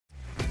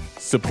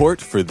Support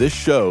for this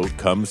show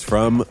comes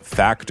from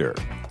Factor.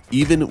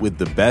 Even with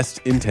the best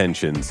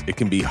intentions, it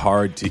can be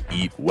hard to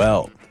eat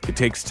well. It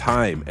takes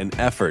time and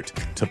effort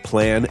to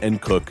plan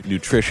and cook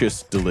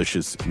nutritious,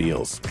 delicious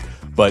meals.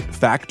 But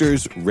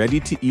Factor's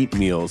ready-to-eat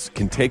meals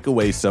can take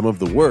away some of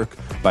the work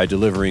by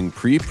delivering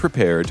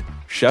pre-prepared,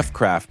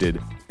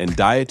 chef-crafted, and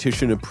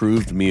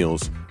dietitian-approved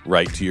meals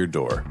right to your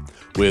door.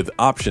 With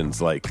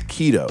options like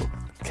keto,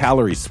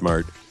 calorie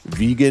smart,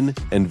 vegan,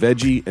 and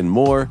veggie, and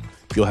more,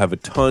 you'll have a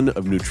ton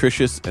of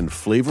nutritious and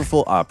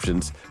flavorful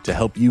options to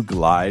help you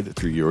glide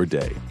through your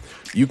day.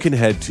 You can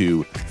head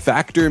to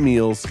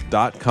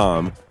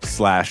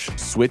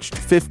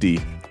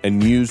factormeals.com/switched50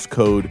 and use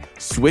code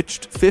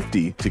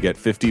SWITCHED50 to get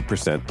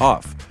 50%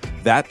 off.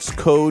 That's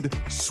code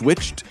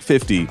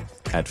SWITCHED50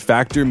 at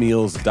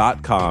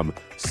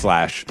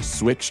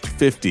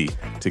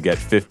factormeals.com/switched50 to get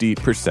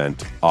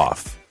 50%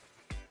 off.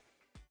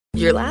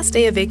 Your last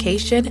day of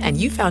vacation and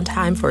you found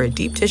time for a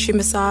deep tissue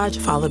massage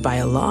followed by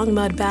a long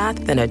mud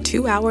bath, then a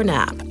 2-hour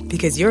nap.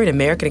 Because you're an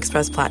American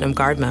Express Platinum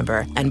Card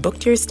member and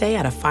booked your stay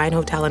at a fine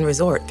hotel and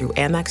resort through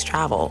Amex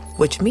Travel,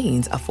 which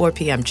means a 4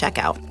 p.m.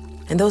 checkout.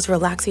 And those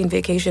relaxing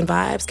vacation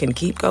vibes can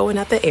keep going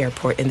at the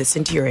airport in the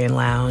Centurion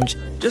Lounge.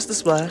 Just a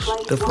splash.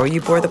 Before you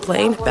board the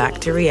plane, back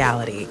to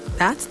reality.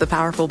 That's the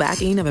powerful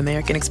backing of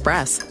American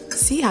Express.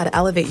 See how to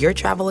elevate your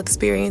travel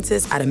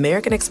experiences at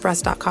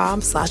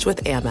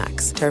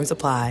americanexpress.com/withAmex. Terms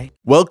apply.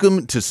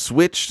 Welcome to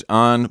Switched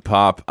on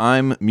Pop.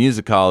 I'm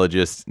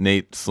musicologist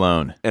Nate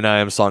Sloan. And I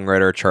am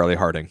songwriter Charlie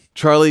Harding.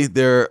 Charlie,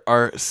 there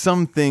are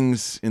some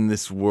things in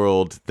this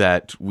world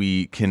that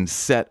we can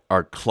set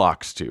our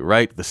clocks to,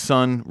 right? The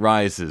sun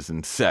rises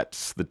and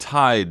sets. The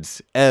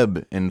tides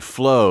ebb and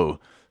flow.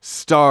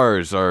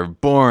 Stars are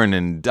born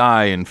and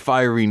die in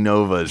fiery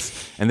novas.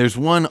 And there's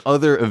one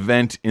other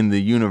event in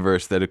the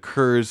universe that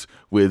occurs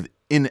with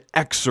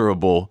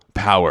inexorable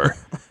power.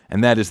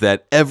 And that is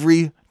that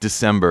every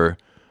December,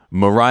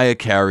 Mariah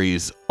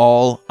Carey's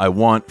All I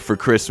Want for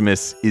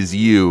Christmas Is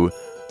You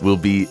will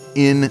be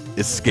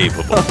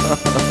inescapable.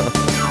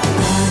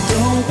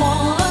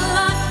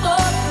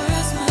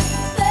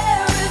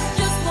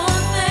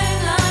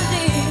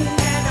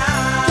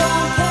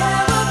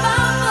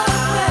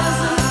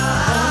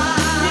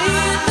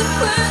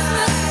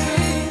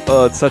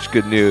 Oh, it's such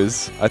good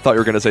news. I thought you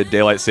were going to say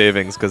daylight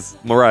savings because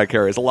Mariah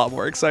Carey is a lot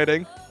more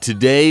exciting.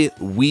 Today,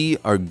 we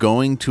are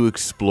going to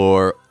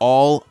explore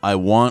All I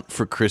Want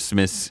for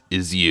Christmas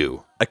Is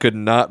You. I could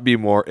not be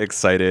more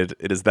excited.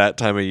 It is that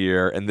time of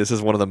year, and this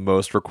is one of the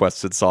most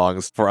requested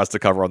songs for us to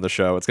cover on the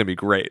show. It's going to be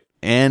great.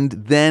 And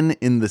then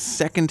in the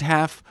second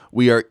half,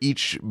 we are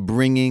each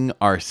bringing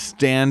our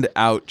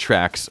standout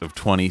tracks of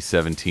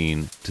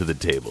 2017 to the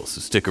table.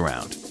 So stick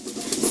around.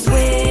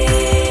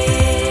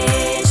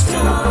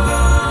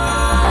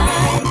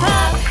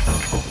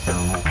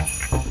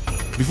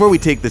 Before we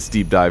take this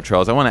deep dive,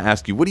 Charles, I want to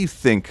ask you, what do you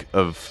think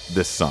of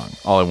this song,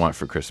 All I Want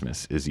for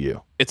Christmas Is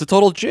You? It's a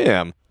total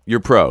jam. You're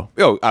pro.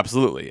 Oh,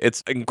 absolutely.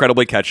 It's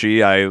incredibly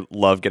catchy. I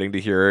love getting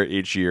to hear it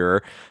each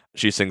year.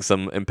 She sings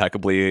some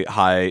impeccably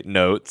high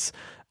notes,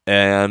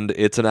 and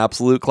it's an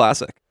absolute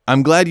classic.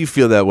 I'm glad you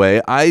feel that way.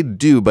 I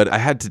do, but I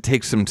had to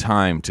take some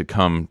time to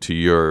come to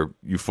your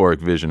euphoric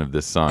vision of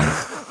this song.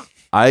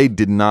 I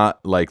did not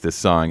like this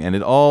song, and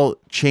it all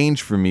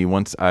changed for me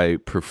once I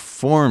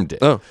performed it.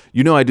 Oh.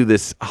 You know, I do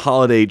this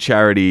holiday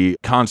charity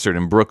concert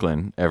in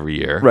Brooklyn every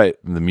year. Right.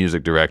 I'm the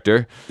music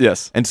director.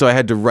 Yes. And so I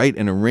had to write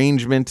an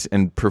arrangement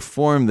and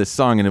perform this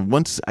song, and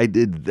once I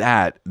did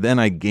that, then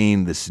I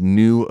gained this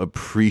new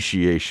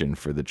appreciation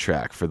for the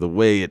track, for the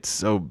way it's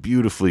so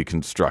beautifully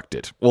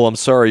constructed. Well, I'm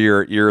sorry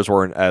your ears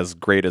weren't as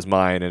great as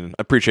mine in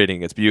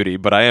appreciating its beauty,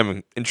 but I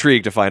am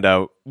intrigued to find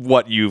out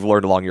what you've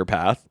learned along your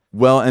path.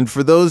 Well, and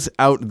for those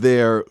out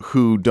there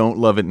who don't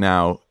love it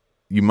now,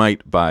 you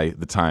might by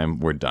the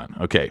time we're done.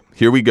 Okay,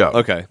 here we go.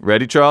 Okay.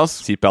 Ready, Charles?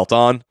 Seatbelt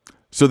on.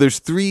 So there's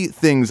 3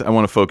 things I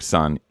want to focus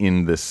on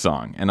in this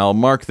song, and I'll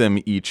mark them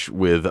each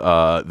with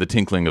the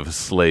tinkling of a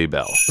sleigh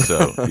bell,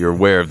 so you're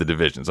aware of the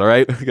divisions, all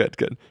right?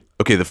 Good.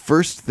 Okay, the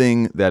first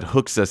thing that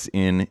hooks us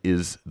in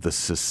is the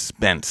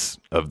suspense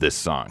of this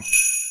song.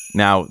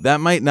 Now, that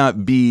might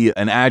not be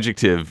an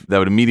adjective that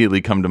would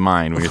immediately come to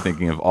mind when you're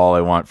thinking of All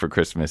I Want for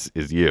Christmas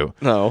Is You.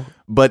 No.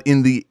 But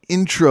in the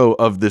intro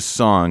of this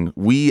song,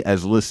 we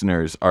as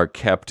listeners are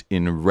kept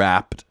in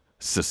rapt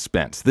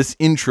suspense. This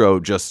intro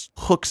just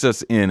hooks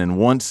us in, and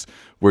once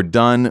we're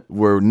done,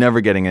 we're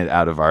never getting it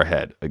out of our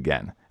head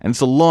again. And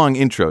it's a long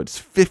intro. It's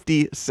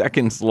 50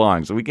 seconds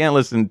long, so we can't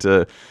listen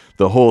to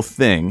the whole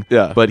thing.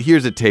 Yeah. But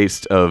here's a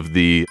taste of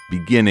the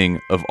beginning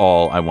of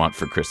All I Want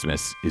for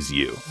Christmas Is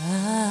You.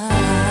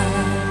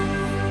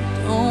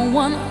 Don't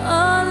want a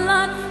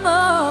lot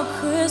for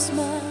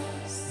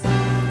Christmas.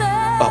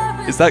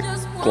 Oh, is that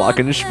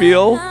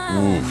Glockenspiel?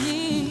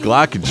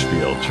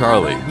 Glockenspiel,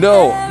 Charlie.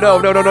 No.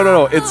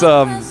 It's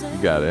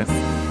You got it.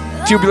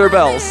 Tubular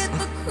Bells.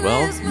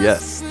 Well,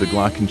 yes, the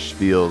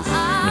Glockenspiel's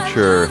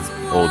mature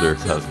older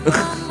cousin.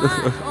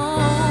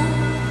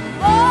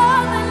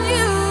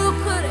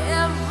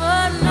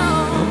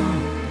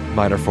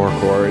 Minor 4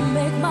 chord.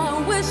 Make my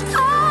wish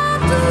come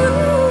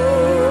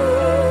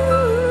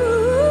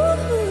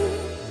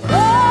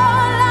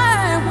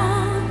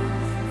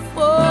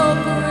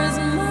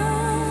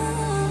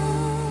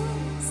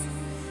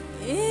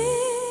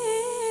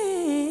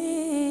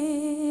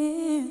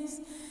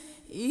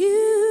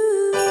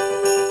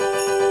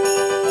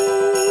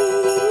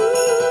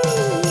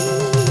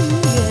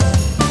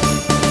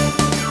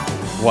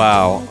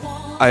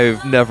Wow.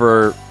 I've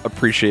never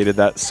appreciated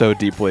that so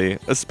deeply,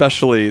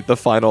 especially the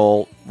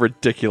final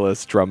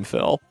ridiculous drum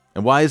fill.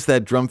 And why is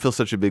that drum fill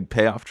such a big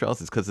payoff,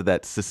 Charles? It's because of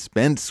that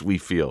suspense we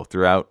feel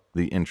throughout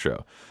the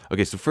intro.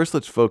 Okay, so first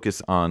let's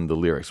focus on the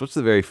lyrics. What's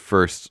the very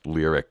first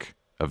lyric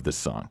of this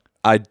song?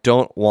 I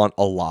don't want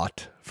a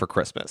lot for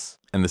Christmas.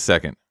 And the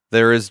second?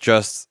 There is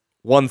just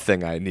one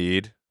thing I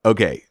need.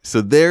 Okay, so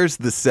there's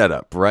the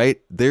setup,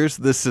 right? There's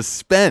the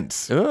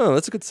suspense. Oh,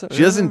 that's a good setup.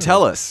 She doesn't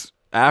tell us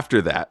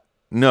after that.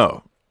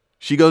 No.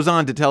 She goes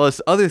on to tell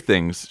us other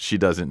things she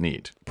doesn't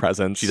need.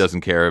 Presents. She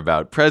doesn't care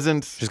about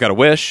presents. She's got a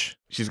wish.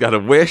 She's got a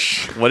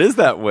wish. What is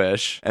that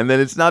wish? And then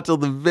it's not till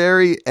the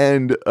very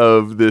end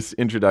of this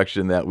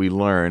introduction that we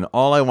learn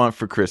all I want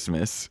for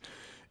Christmas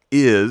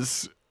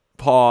is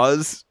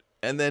pause.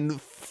 And then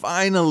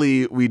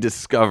finally we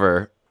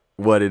discover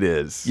what it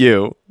is.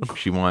 You.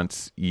 She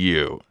wants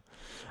you.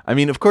 I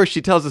mean, of course,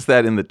 she tells us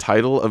that in the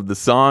title of the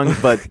song,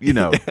 but, you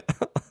know.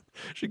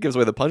 She gives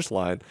away the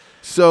punchline.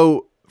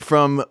 So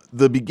from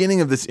the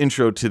beginning of this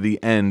intro to the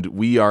end,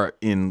 we are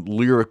in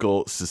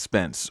lyrical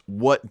suspense.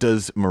 What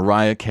does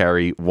Mariah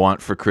Carey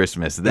want for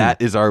Christmas? That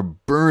is our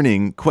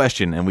burning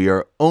question, and we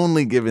are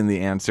only given the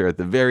answer at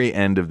the very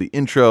end of the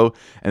intro,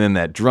 and then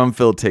that drum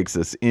fill takes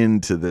us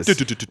into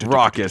this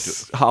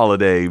raucous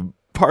holiday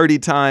party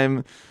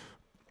time.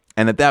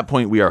 And at that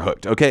point, we are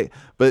hooked, okay?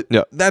 But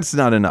that's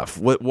not enough.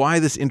 Why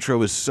this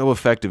intro is so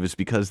effective is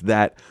because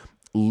that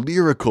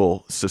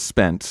lyrical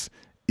suspense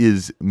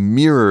is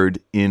mirrored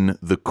in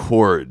the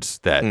chords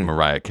that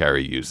Mariah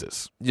Carey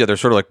uses. Yeah, they're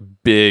sort of like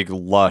big,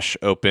 lush,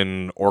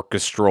 open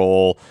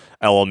orchestral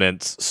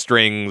elements,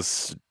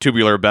 strings,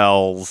 tubular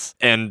bells,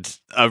 and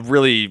a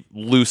really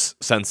loose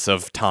sense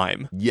of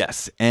time.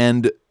 Yes,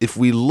 and if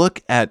we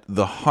look at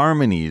the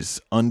harmonies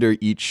under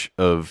each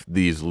of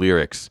these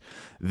lyrics,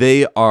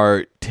 they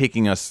are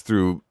taking us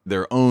through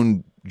their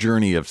own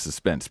journey of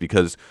suspense,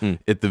 because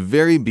at the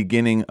very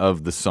beginning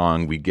of the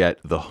song, we get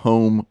the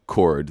home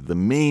chord, the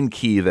main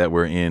key that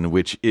we're in,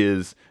 which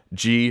is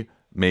G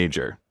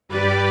major.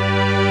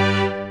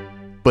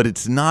 But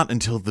it's not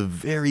until the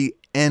very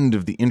end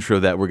of the intro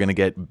that we're going to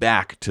get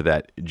back to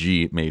that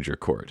G major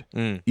chord.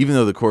 Even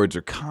though the chords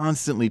are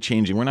constantly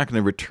changing, we're not going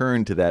to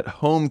return to that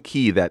home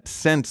key, that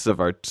sense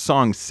of our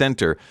song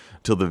center,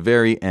 till the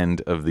very end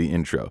of the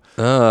intro.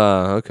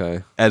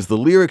 Okay. As the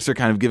lyrics are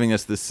kind of giving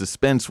us this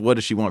suspense, what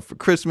does she want for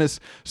Christmas?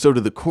 So do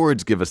the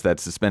chords give us that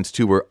suspense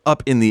too. We're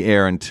up in the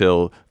air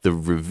until the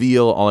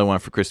reveal, all I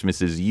want for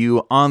Christmas is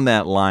you. On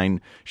that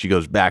line, she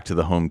goes back to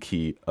the home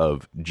key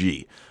of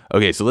G.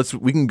 Okay, so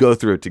we can go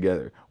through it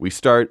together. We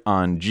start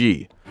on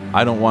G.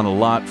 I don't want a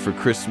lot for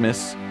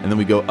Christmas. And then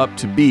we go up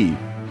to B.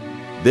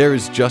 There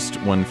is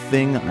just one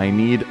thing I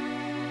need.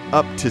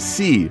 Up to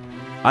C.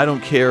 I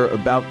don't care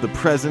about the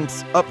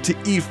presents. Up to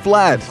E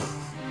flat.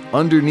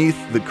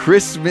 Underneath the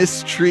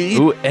Christmas tree.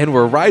 Ooh, and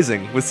we're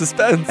rising with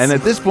suspense. And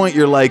at this point,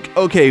 you're like,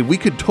 okay, we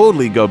could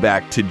totally go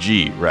back to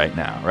G right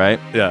now, right?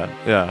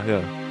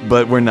 Yeah.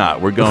 But we're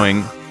not. We're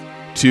going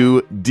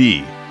to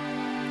D.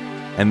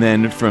 And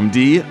then from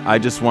D, I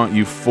just want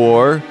you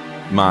for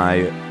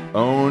my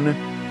own,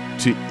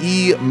 to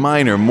E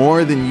minor,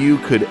 more than you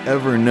could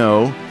ever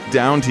know,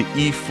 down to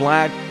E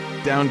flat,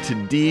 down to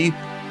D,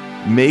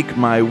 make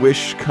my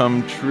wish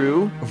come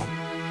true,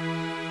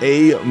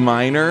 A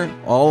minor,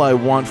 all I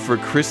want for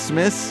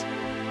Christmas,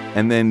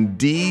 and then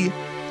D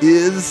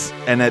is,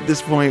 and at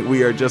this point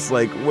we are just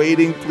like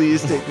waiting,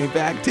 please take me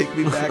back, take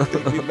me back to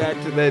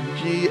that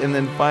G, and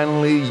then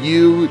finally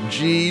U,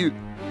 G.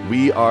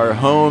 We are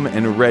home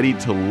and ready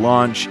to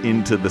launch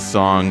into the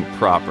song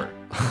proper.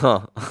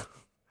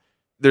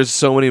 There's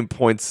so many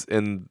points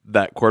in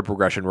that chord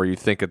progression where you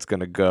think it's going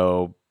to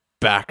go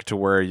back to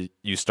where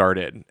you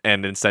started,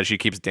 and instead she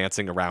keeps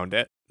dancing around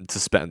it.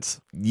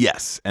 Suspense.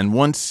 Yes, and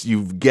once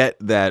you get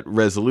that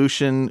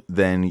resolution,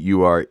 then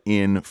you are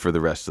in for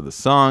the rest of the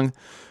song.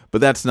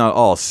 But that's not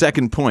all.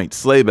 Second point,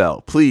 sleigh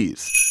bell,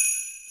 please.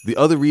 The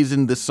other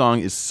reason this song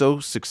is so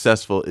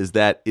successful is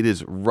that it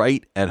is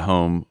right at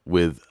home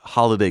with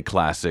holiday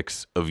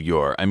classics of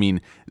yore. I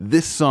mean,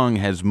 this song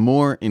has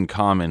more in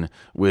common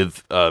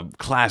with a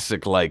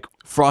classic like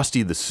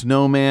Frosty the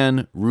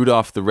Snowman,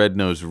 Rudolph the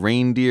Red-Nosed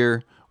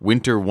Reindeer,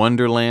 Winter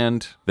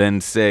Wonderland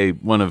than, say,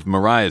 one of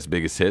Mariah's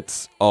biggest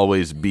hits,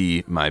 Always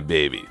Be My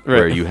Baby,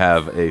 where you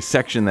have a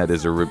section that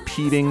is a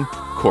repeating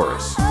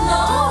chorus.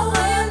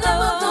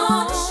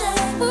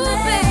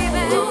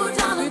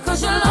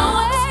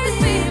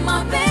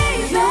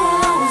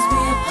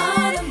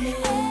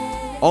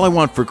 All I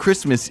Want for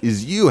Christmas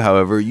Is You,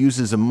 however,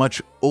 uses a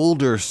much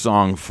older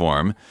song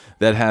form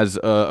that has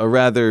a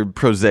rather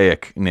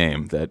prosaic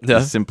name that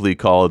is simply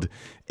called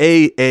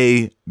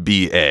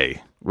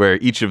AABA, where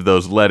each of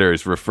those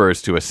letters refers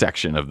to a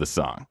section of the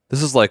song.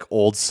 This is like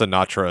old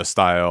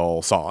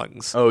Sinatra-style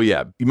songs. Oh,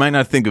 yeah. You might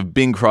not think of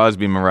Bing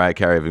Crosby and Mariah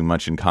Carey having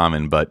much in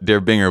common, but Der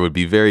Binger would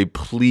be very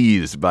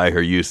pleased by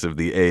her use of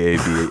the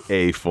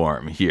AABA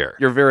form here.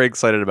 You're very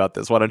excited about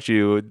this. Why don't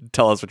you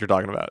tell us what you're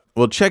talking about?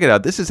 Well, check it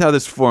out. This is how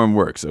this form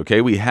works, okay?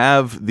 We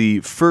have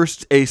the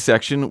first A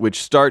section, which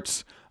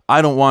starts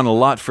I don't want a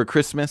lot for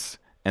Christmas,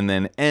 and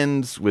then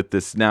ends with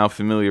this now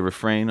familiar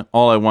refrain,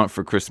 all I want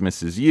for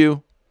Christmas is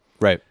you.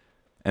 Right.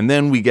 And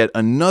then we get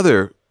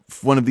another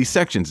one of these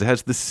sections that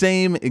has the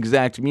same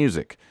exact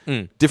music,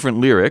 different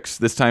lyrics.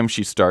 This time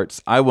she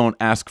starts, I won't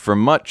ask for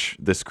much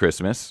this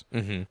Christmas,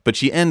 but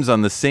she ends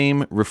on the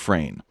same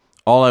refrain.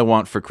 All I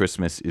want for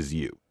Christmas is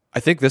you. I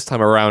think this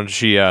time around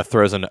she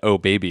throws an "Oh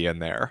Baby" in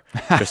there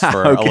just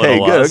for Okay,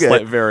 a little good, okay.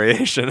 slight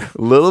variation.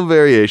 Little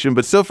variation,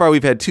 but so far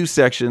we've had two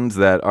sections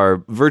that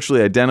are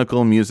virtually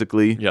identical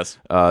musically. Yes.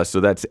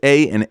 So that's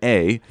A and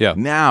A. Yeah.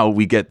 Now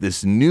we get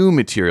this new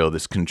material,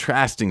 this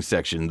contrasting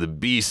section, the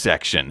B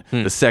section,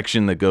 the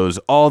section that goes,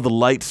 all the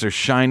lights are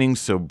shining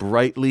so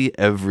brightly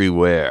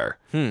everywhere.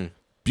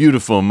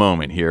 Beautiful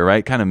moment here,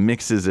 right? Kind of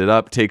mixes it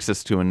up, takes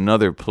us to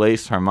another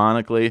place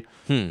harmonically.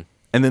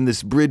 And then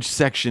this bridge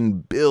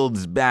section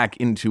builds back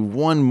into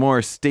one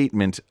more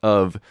statement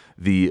of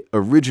the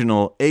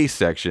original A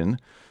section.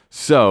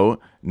 So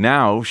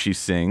now she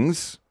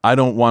sings, I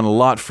don't want a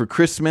lot for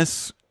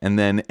Christmas, and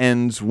then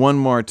ends one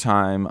more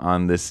time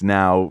on this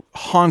now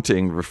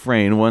haunting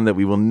refrain, one that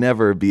we will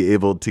never be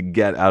able to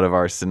get out of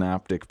our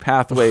synaptic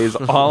pathways.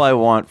 All I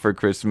want for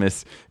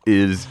Christmas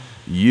is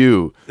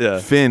you. Yeah.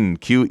 Finn,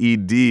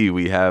 QED,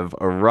 we have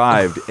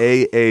arrived.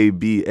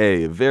 AABA,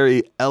 a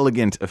very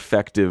elegant,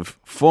 effective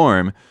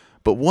form,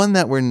 but one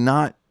that we're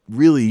not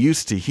really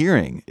used to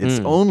hearing. It's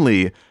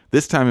only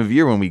this time of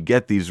year when we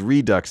get these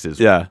reduxes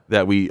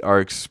that we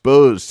are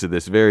exposed to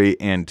this very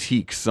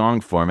antique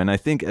song form. And I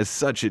think as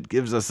such, it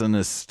gives us a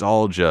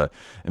nostalgia.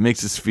 It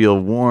makes us feel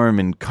warm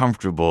and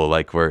comfortable,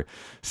 like we're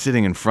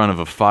sitting in front of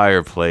a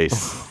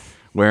fireplace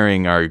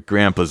wearing our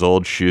grandpa's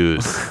old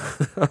shoes.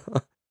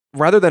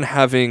 Rather than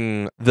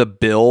having the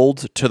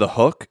build to the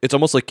hook, it's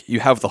almost like you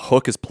have the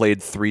hook is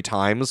played 3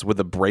 times with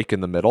a break in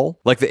the middle.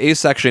 Like the A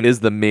section is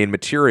the main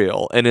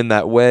material. And in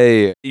that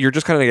way, you're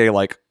just kind of getting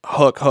like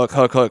hook, hook,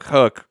 hook, hook,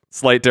 hook,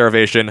 slight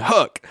derivation,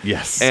 hook.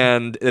 Yes.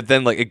 And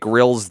then like it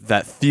grills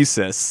that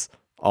thesis,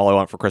 all I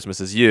want for Christmas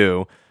is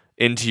you,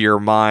 into your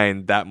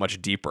mind that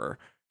much deeper.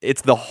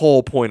 It's the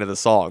whole point of the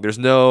song. There's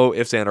no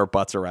ifs, and, or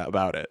buts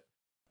about it.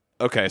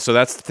 Okay, so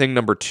that's thing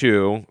number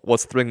 2.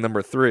 What's thing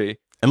number 3?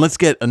 And let's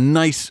get a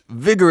nice,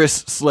 vigorous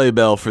sleigh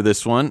bell for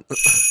this one,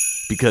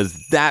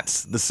 because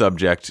that's the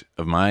subject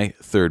of my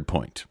third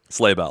point.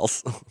 Sleigh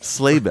bells.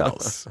 Sleigh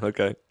bells.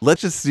 Okay.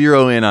 Let's just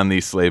zero in on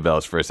these sleigh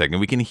bells for a second.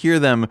 We can hear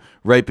them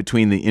right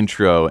between the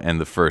intro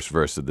and the first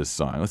verse of this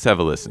song. Let's have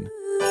a listen.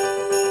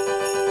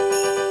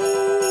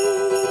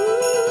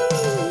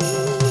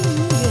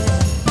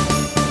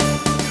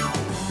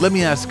 Let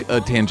me ask a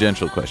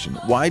tangential question.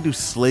 Why do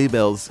sleigh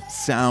bells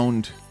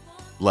sound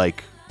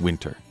like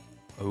winter?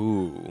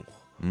 Ooh.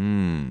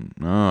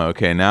 Oh,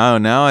 okay.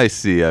 Now I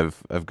see.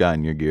 I've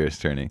gotten your gears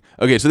turning.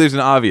 Okay, so there's an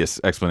obvious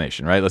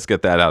explanation, right? Let's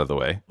get that out of the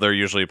way. They're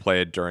usually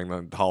played during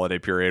the holiday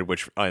period,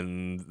 which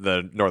in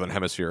the Northern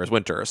Hemisphere is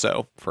winter.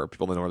 So for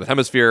people in the Northern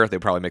Hemisphere, they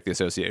probably make the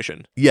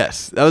association.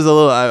 Yes, that was a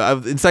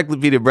little.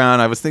 Encyclopedia Brown.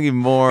 I was thinking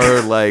more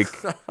like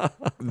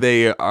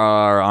they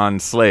are on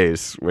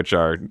sleighs, which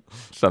are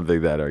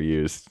something that are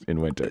used in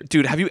winter.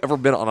 Dude, have you ever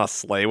been on a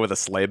sleigh with a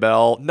sleigh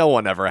bell? No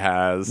one ever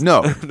has.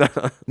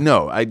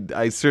 No,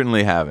 I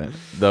certainly haven't.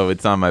 Though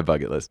it's on my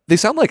bucket list. They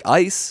sound like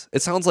ice.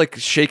 It sounds like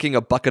shaking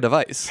a bucket of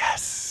ice.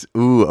 Yes.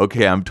 Ooh,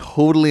 okay. I'm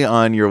totally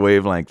on your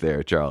wavelength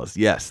there, Charles.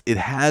 Yes. It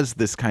has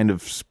this kind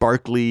of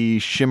sparkly,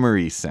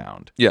 shimmery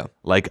sound. Yeah.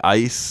 Like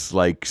ice,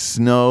 like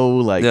snow,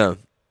 like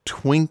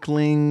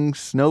twinkling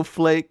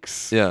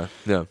snowflakes. Yeah.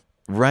 Yeah.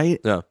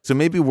 Right? Yeah. So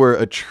maybe we're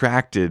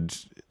attracted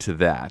to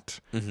that.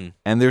 Mm-hmm.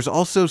 And there's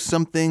also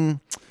something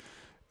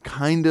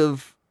kind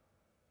of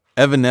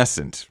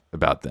evanescent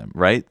about them,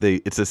 right?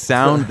 It's a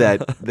sound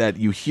that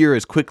you hear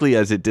as quickly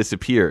as it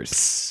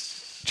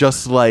disappears,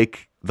 just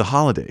like the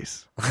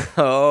holidays.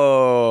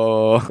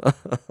 Oh,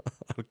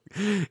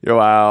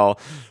 wow.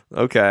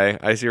 Okay,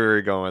 I see where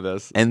you're going with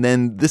this. And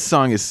then this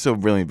song is so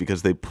brilliant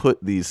because they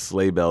put these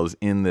sleigh bells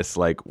in this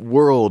like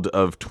world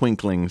of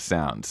twinkling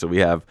sound. So we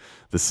have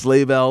the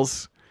sleigh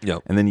bells,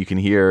 and then you can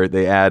hear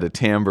they add a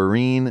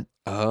tambourine.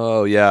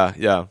 Oh, yeah,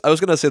 yeah. I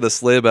was going to say the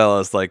sleigh bell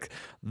is like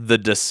the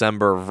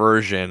December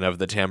version of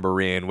the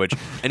tambourine, which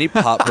any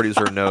pop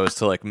producer knows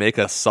to like make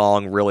a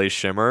song really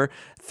shimmer,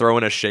 throw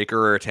in a shaker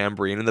or a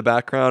tambourine in the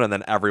background, and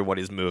then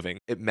everybody's moving.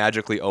 It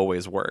magically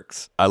always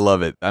works. I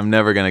love it. I'm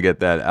never going to get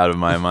that out of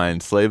my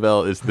mind. Sleigh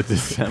bell is the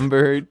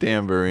December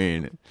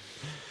tambourine.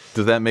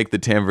 Does that make the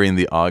tambourine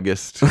the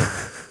August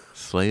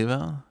sleigh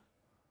bell?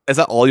 Is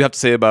that all you have to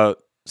say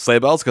about sleigh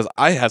bells? Because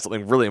I have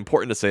something really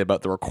important to say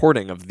about the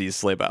recording of these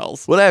sleigh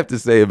bells. What I have to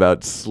say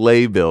about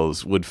sleigh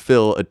bells would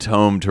fill a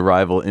tome to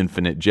rival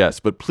Infinite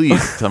Jest, but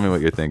please tell me what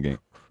you're thinking.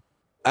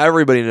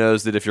 Everybody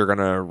knows that if you're going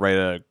to write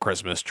a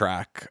Christmas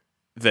track,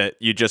 that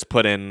you just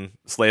put in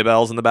sleigh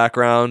bells in the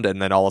background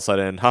and then all of a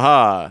sudden,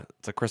 haha,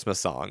 it's a Christmas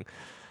song.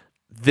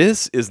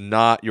 This is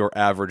not your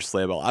average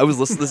sleigh bell. I was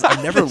listening to this.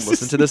 I've never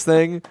listened to this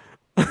thing.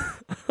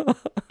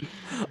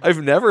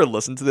 I've never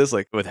listened to this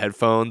like with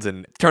headphones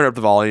and turn up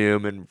the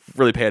volume and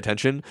really pay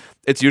attention.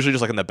 It's usually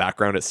just like in the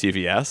background at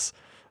CVS.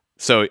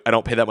 so I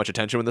don't pay that much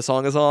attention when the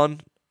song is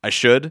on. I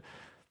should.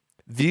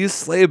 These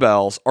sleigh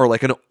bells are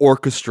like an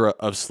orchestra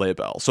of sleigh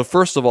bells. So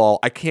first of all,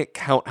 I can't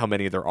count how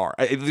many there are.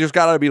 There's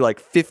got to be like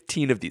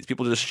 15 of these.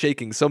 People just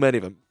shaking so many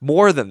of them.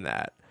 More than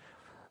that,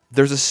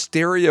 there's a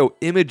stereo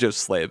image of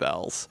sleigh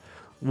bells.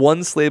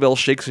 One sleigh bell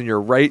shakes in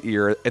your right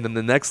ear, and then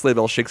the next sleigh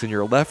bell shakes in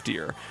your left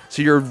ear.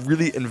 So you're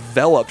really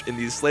enveloped in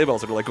these sleigh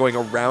bells that are like going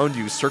around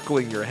you,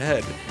 circling your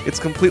head. It's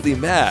completely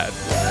mad.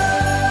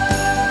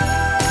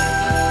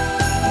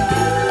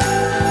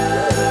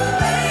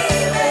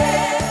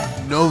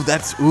 No,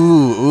 that's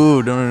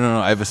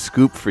no. I have a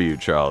scoop for you,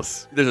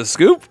 Charles. There's a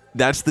scoop?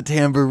 That's the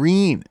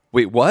tambourine.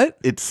 Wait, what?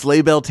 It's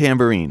sleigh bell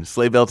tambourine.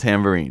 Sleigh bell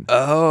tambourine.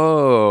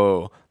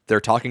 Oh,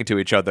 they're talking to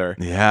each other.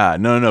 Yeah,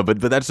 no,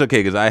 but that's okay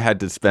because I had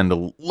to spend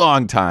a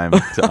long time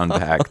to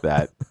unpack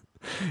that.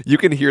 You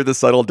can hear the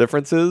subtle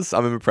differences.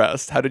 I'm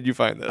impressed. How did you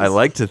find this? I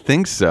like to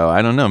think so.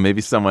 I don't know. Maybe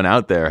someone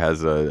out there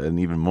has an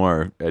even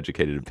more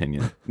educated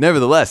opinion.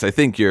 Nevertheless, I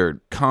think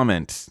your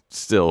comment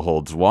still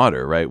holds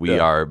water, right? We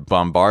are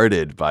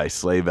bombarded by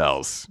sleigh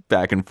bells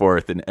back and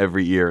forth in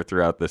every ear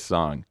throughout this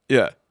song.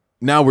 Yeah.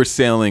 Now we're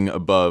sailing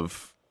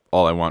above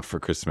All I Want for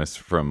Christmas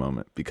for a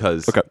moment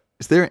because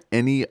is there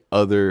any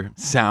other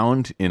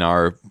sound in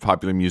our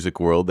popular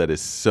music world that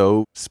is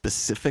so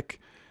specific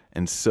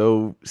and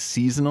so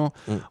seasonal?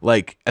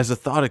 Like, as a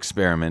thought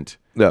experiment,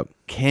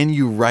 can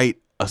you write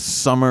a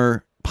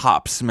summer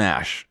pop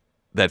smash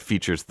that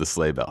features the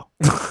sleigh bell?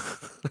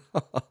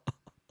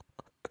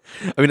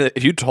 I mean,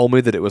 if you told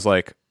me that it was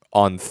like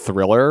on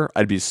Thriller,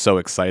 I'd be so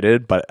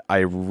excited, but I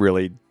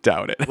really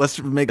doubt it.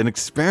 Let's make an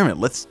experiment.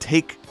 Let's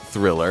take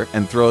Thriller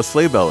and throw a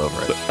sleigh bell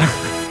over it.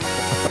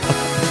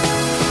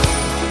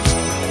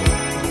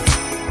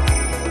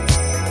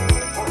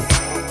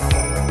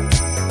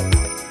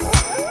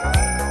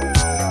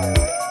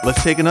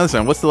 Let's take another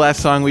song. What's the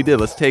last song we did?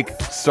 Let's take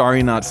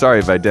Sorry Not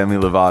Sorry by Demi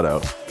Lovato.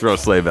 Throw a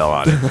sleigh bell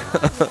on it.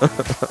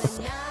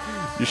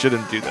 You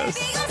shouldn't do this.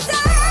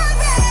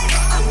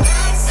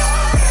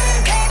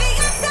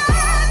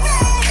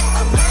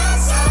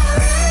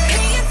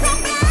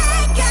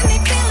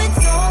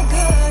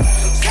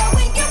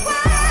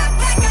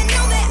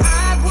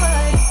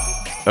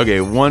 Okay,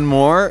 one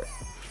more.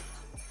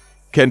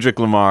 Kendrick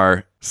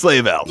Lamar,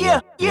 Sleigh Bell. Yeah.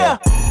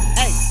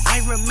 Hey,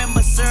 I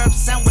remember syrup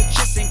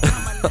sandwiches and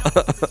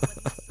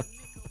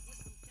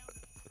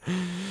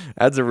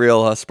Adds a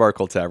real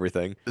sparkle to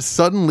everything.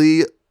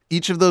 Suddenly,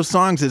 each of those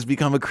songs has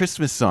become a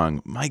Christmas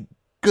song. My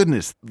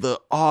goodness, the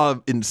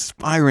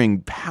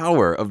awe-inspiring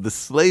power of the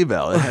sleigh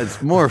bell. It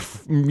has more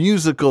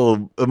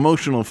musical,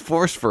 emotional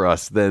force for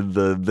us than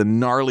the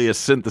gnarliest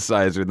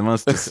synthesizer, the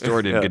most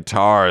distorted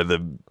guitar,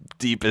 the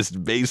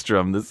deepest bass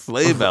drum. The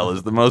sleigh bell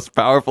is the most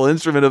powerful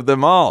instrument of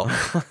them all.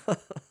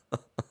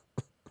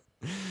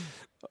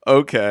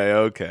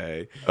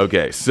 Okay.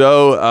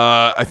 So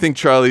I think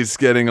Charlie's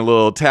getting a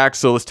little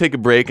taxed, so let's take a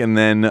break, and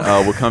then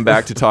we'll come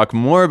back to talk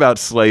more about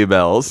sleigh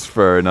bells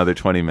for another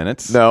 20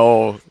 minutes.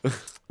 No.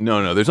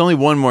 There's only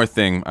one more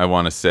thing I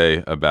want to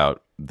say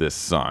about this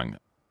song.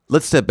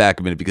 Let's step back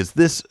a minute, because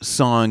this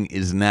song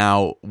is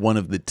now one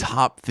of the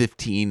top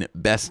 15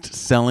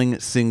 best-selling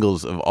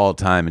singles of all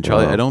time. And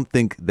Charlie, I don't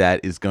think that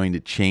is going to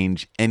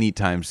change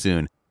anytime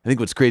soon. I think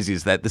what's crazy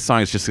is that this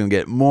song is just going to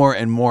get more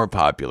and more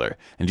popular.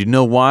 And you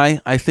know why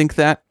I think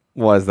that?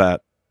 Why is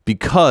that?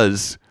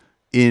 Because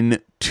in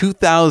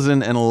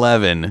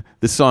 2011,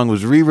 the song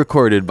was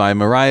re-recorded by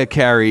Mariah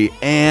Carey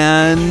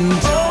and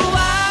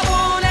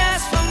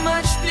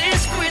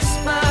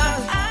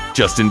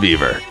Justin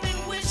Bieber.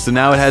 So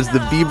now it has the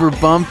Bieber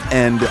bump,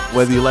 and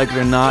whether you like it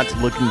or not,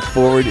 looking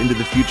forward into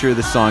the future,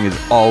 the song is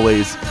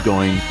always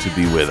going to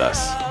be with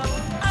us.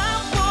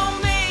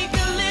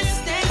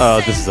 Oh,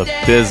 this is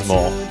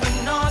abysmal.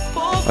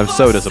 I'm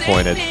so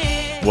disappointed.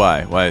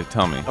 Why?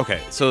 Tell me.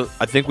 Okay, so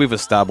I think we've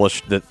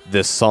established that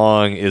this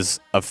song is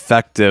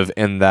effective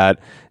in that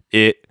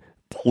it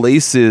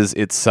places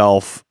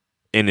itself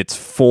in its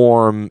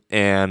form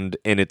and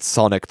in its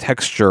sonic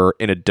texture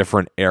in a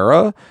different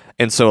era.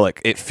 And so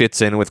like it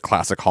fits in with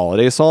classic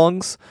holiday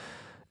songs.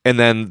 And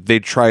then they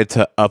tried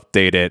to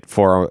update it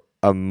for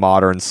a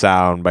modern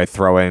sound by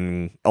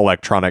throwing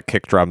electronic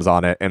kick drums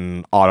on it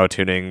and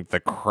auto-tuning the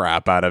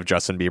crap out of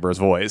Justin Bieber's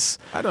voice.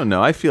 I don't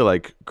know. I feel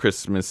like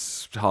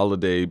Christmas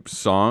holiday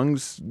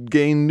songs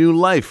gain new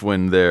life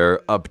when they're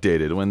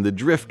updated, when the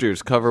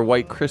Drifters cover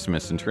White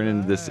Christmas and turn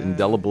into this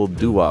indelible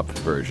doo-wop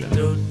version.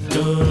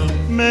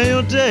 May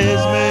your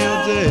days be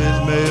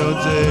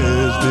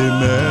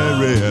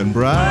merry and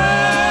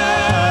bright.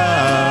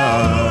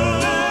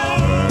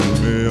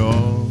 And may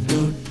all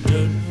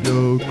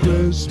your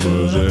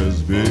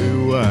Christmases be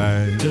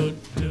white.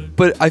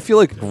 But I feel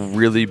like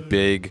really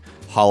big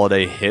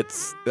holiday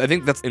hits, I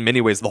think that's in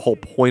many ways the whole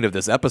point of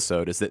this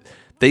episode, is that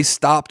they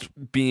stopped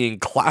being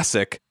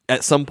classic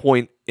at some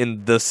point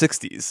in the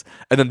 60s.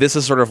 And then this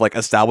is sort of like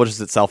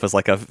establishes itself as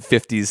like a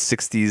 50s,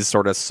 60s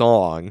sort of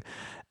song.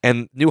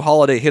 And new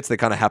holiday hits, they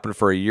kind of happen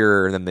for a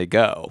year and then they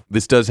go.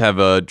 This does have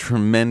a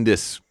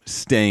tremendous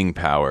staying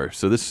power.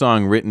 So this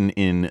song, written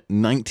in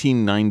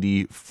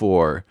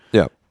 1994,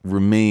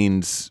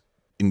 remains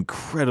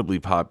incredibly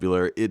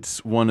popular.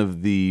 It's one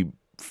of the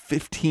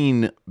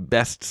 15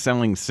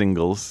 best-selling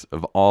singles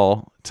of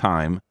all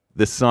time.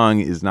 This song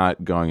is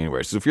not going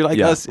anywhere. So if you're like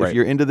us, if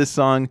you're into this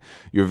song,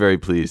 you're very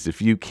pleased. If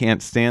you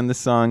can't stand this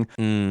song,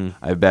 I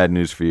have bad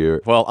news for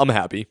you. Well, I'm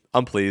happy.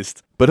 I'm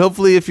pleased. But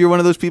hopefully if you're one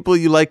of those people,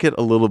 you like it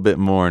a little bit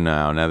more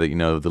now that you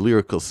know the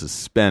lyrical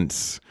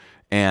suspense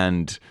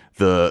and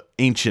the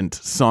ancient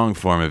song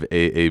form of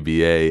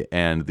AABA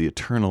and the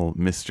eternal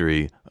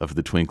mystery of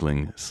the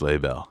twinkling sleigh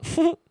bell.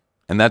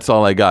 And that's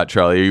all I got,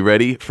 Charlie. Are you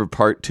ready for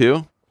part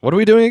 2? What are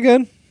we doing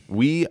again?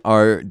 We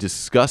are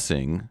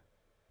discussing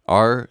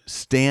our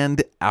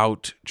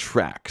standout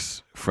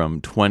tracks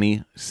from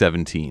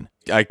 2017.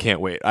 I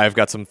can't wait. I've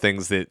got some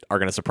things that are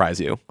going to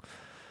surprise you.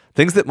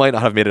 Things that might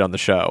not have made it on the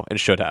show and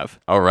should have.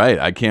 All right.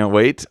 I can't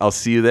wait. I'll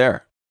see you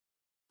there.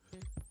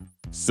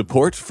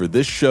 Support for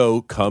this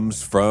show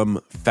comes from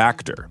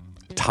Factor.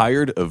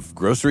 Tired of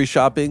grocery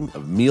shopping,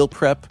 of meal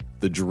prep,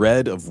 the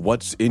dread of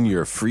what's in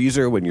your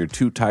freezer when you're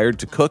too tired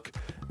to cook?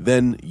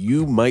 Then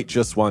you might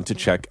just want to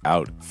check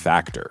out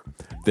Factor.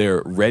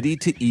 Their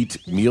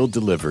ready-to-eat meal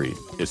delivery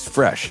is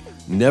fresh,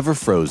 never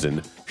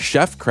frozen,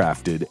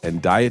 chef-crafted,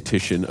 and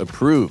dietitian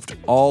approved,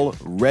 all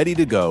ready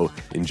to go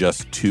in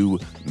just 2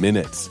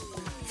 minutes.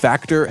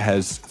 Factor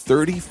has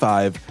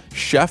 35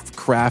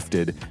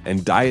 chef-crafted and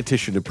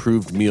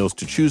dietitian-approved meals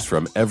to choose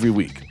from every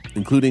week,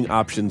 including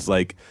options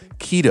like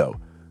keto,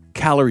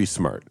 calorie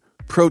smart,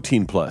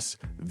 protein plus,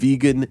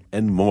 vegan,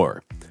 and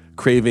more.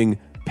 Craving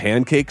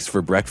pancakes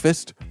for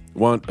breakfast?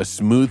 Want a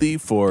smoothie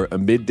for a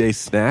midday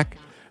snack?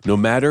 No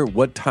matter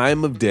what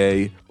time of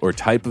day or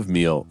type of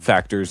meal,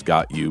 Factor's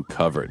got you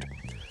covered.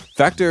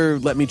 Factor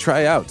let me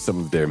try out some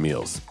of their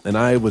meals, and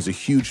I was a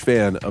huge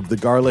fan of the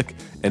garlic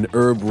and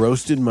herb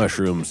roasted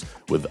mushrooms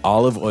with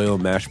olive oil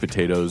mashed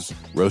potatoes,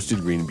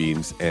 roasted green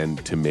beans,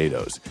 and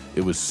tomatoes.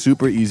 It was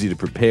super easy to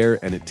prepare,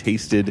 and it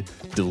tasted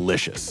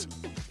delicious.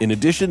 In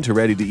addition to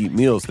ready-to-eat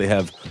meals, they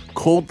have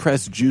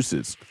cold-pressed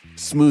juices,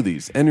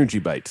 smoothies, energy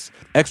bites,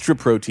 extra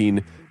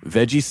protein,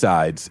 veggie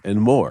sides,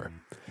 and more.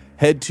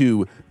 Head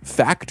to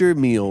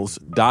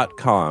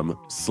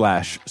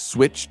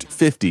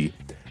factormeals.com/switched50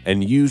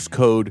 and use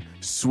code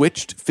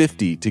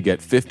SWITCHED50 to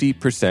get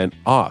 50%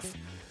 off.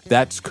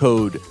 That's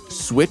code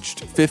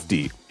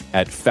SWITCHED50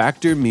 at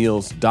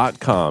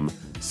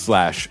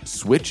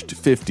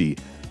factormeals.com/switched50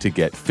 to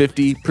get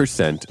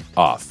 50%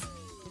 off.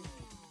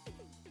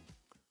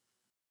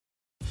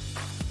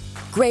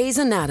 Grey's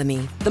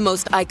Anatomy, the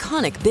most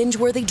iconic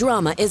binge-worthy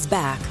drama, is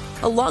back,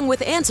 along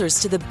with answers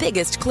to the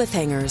biggest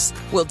cliffhangers.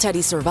 Will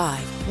Teddy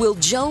survive? Will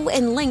Joe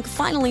and Link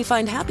finally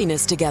find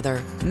happiness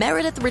together?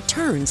 Meredith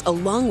returns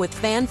along with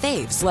fan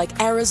faves like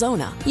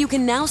Arizona. You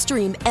can now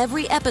stream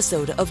every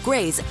episode of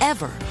Grey's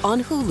ever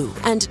on Hulu,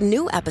 and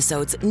new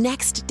episodes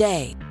next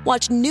day.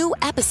 Watch new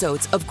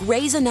episodes of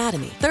Grey's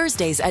Anatomy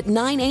Thursdays at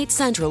 9/8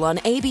 Central on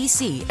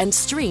ABC and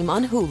stream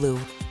on Hulu.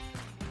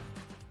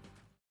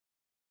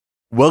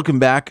 Welcome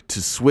back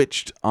to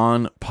Switched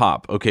on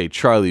Pop. Okay,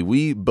 Charlie,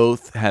 we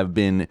both have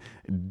been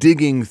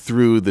digging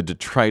through the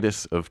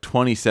detritus of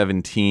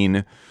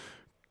 2017,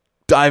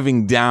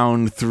 diving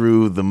down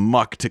through the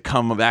muck to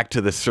come back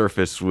to the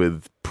surface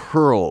with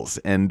pearls.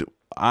 And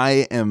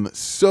I am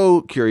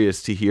so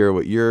curious to hear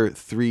what your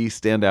 3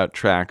 standout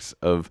tracks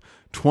of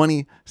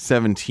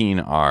 2017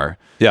 are.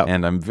 Yeah.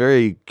 And I'm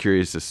very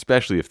curious,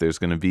 especially if there's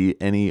going to be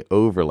any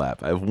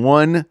overlap. I have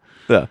one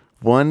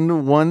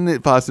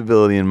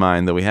possibility in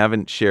mind, though we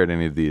haven't shared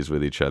any of these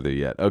with each other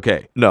yet.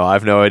 Okay. No, I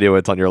have no idea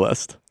what's on your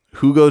list.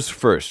 Who goes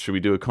first? Should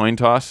we do a coin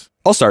toss?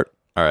 I'll start.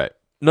 All right.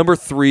 Number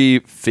 3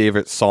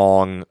 favorite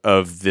song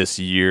of this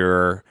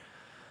year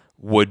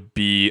would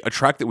be a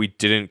track that we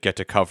didn't get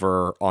to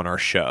cover on our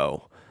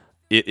show.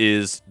 It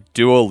is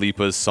Dua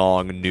Lipa's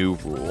song New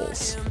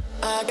Rules.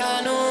 I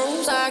got no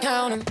rules, I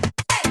count them.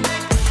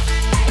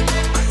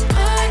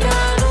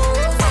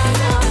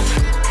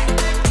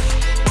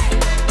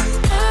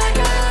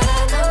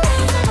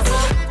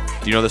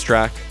 Do you know this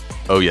track?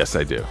 Oh, yes,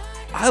 I do.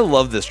 I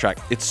love this track.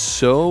 It's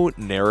so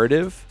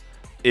narrative.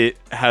 It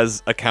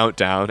has a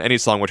countdown. Any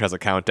song which has a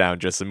countdown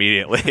just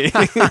immediately.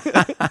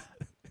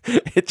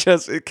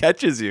 It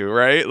catches you,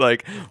 right?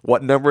 Like,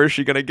 what number is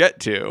she going to get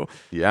to?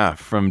 Yeah,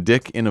 from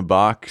Dick in a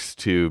Box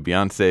to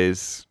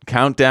Beyonce's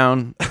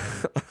Countdown.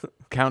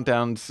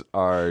 Countdowns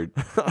are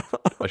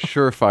a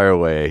surefire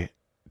way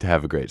to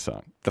have a great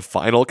song. The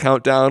final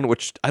countdown,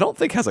 which I don't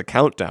think has a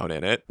countdown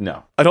in it.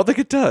 No. I don't think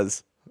it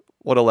does.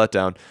 What a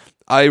letdown.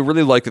 I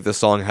really like that this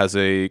song has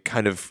a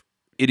kind of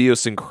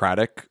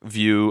idiosyncratic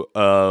view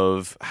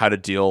of how to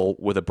deal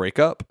with a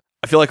breakup.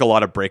 I feel like a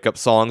lot of breakup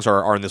songs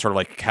are in this sort of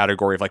like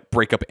category of like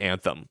breakup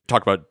anthem.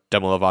 Talk about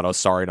Demi Lovato's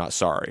Sorry Not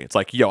Sorry. It's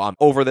like, yo, I'm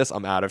over this,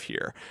 I'm out of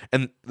here.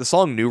 And the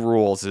song New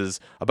Rules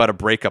is about a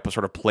breakup and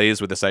sort of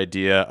plays with this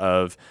idea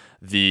of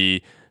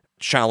the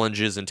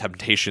challenges and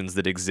temptations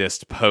that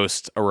exist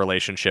post a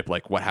relationship.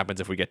 Like, what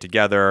happens if we get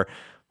together?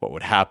 What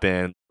would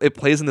happen? It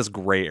plays in this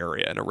gray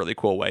area in a really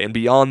cool way. And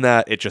beyond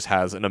that, it just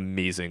has an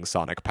amazing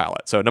sonic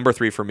palette. So number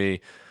 3 for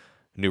me,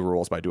 New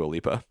Rules by Dua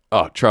Lipa.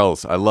 Oh,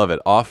 Charles, I love it.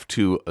 Off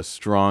to a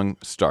strong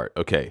start.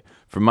 Okay,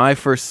 for my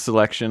first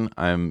selection,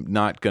 I'm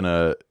not going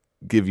to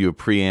give you a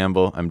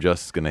preamble. I'm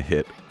just going to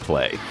hit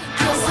play.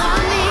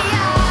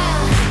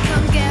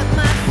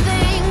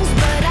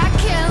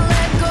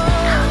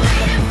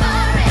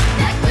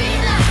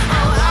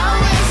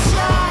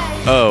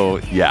 Oh,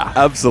 yeah,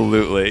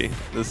 absolutely.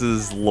 This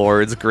is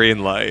Lord's Green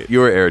Light. You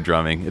were air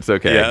drumming. It's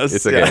okay. Yes,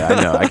 It's okay. yeah.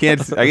 I know. I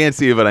can't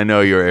see you, but I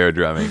know you were air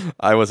drumming.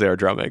 I was air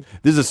drumming.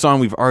 This is a song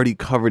we've already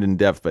covered in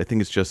depth, but I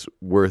think it's just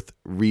worth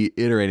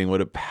reiterating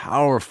what a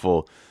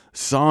powerful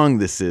song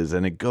this is.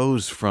 And it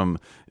goes from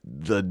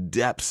the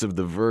depths of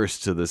the verse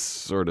to this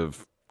sort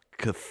of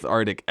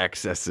cathartic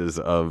excesses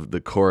of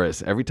the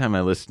chorus. Every time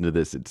I listen to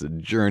this, it's a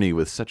journey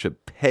with such a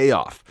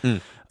payoff.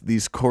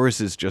 These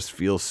choruses just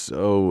feel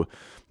so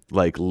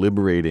like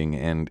liberating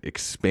and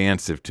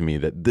expansive to me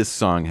that this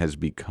song has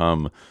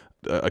become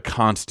a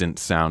constant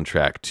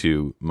soundtrack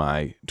to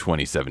my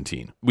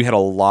 2017. We had a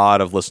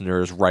lot of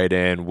listeners write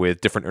in with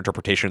different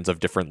interpretations of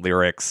different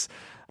lyrics,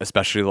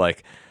 especially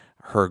like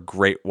her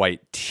great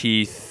white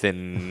teeth,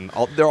 and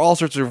there are all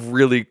sorts of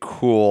really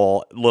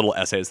cool little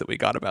essays that we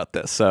got about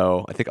this.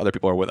 So I think other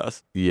people are with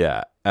us.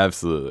 Yeah,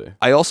 absolutely.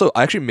 I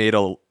actually made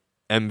a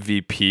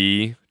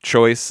MVP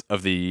choice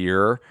of the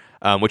year,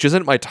 which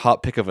isn't my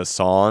top pick of a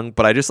song,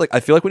 but I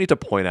feel like we need to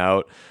point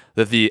out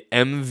that the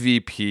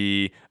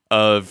MVP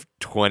of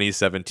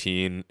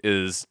 2017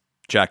 is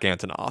Jack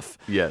Antonoff.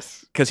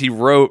 Yes. Because he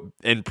wrote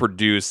and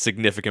produced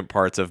significant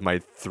parts of my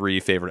 3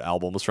 favorite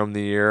albums from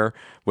the year,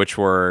 which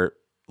were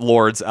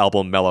Lord's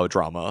album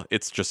Melodrama.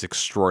 It's just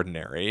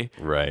extraordinary.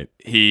 Right.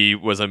 He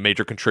was a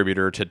major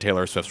contributor to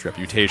Taylor Swift's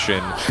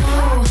Reputation.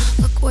 Oh,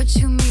 look what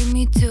you made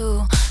me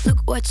do. Look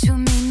what you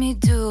made me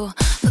do.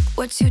 Look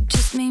what you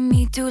just made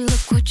me do.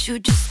 Look what you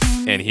just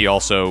made me. And he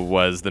also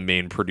was the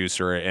main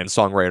producer and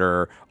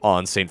songwriter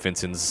on St.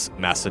 Vincent's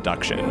Mass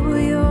Seduction. New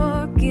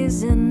York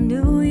isn't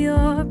New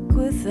York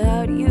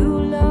without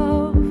you,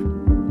 love.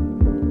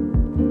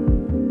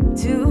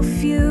 Too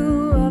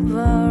few of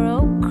our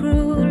old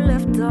crew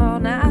left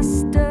on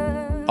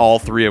Astor. All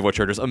 3 of which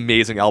are just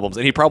amazing albums.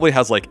 And he probably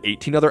has like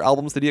 18 other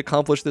albums that he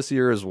accomplished this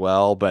year as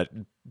well, but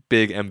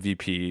big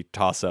MVP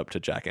toss-up to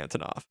Jack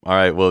Antonoff. All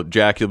right, well,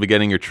 Jack, you'll be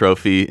getting your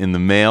trophy in the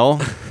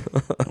mail.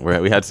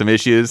 We had some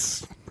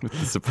issues with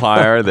the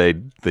supplier.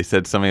 They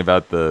said something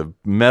about the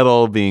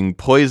metal being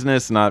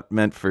poisonous, not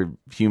meant for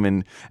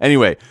human.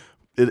 Anyway,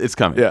 it's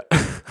coming. Yeah.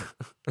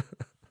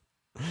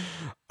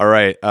 All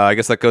right, I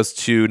guess that goes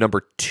to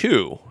number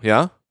 2,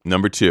 yeah?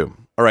 Number 2.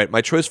 All right,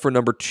 my choice for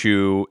number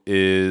 2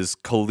 is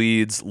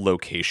Khalid's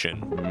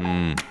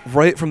Location.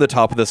 Right from the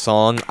top of the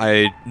song,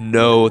 I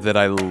know that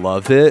I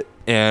love it,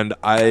 and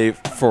I,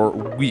 for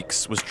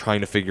weeks, was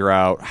trying to figure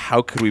out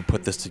how could we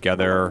put this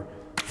together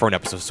for an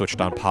episode of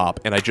Switched on Pop,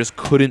 and I just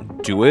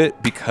couldn't do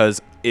it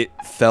because it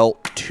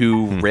felt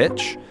too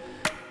rich.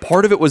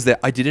 Part of it was that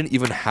I didn't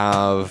even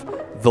have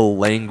the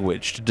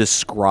language to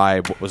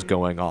describe what was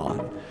going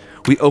on.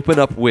 We open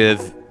up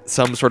with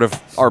some sort of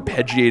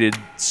arpeggiated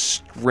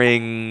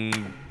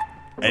string.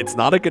 It's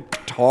not a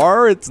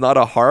guitar. It's not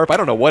a harp. I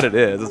don't know what it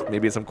is.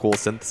 Maybe it's some cool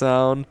synth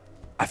sound.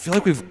 I feel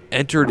like we've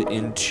entered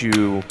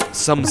into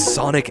some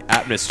sonic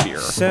atmosphere.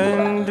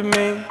 Send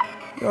me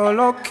your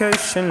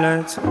location.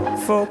 Let's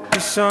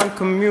focus on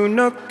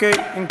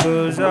communicating.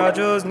 Cause I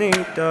just need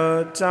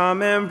the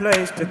time and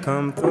place to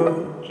come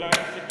through.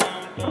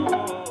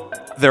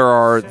 There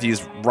are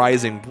these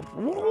rising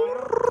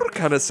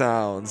kind of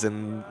sounds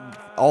and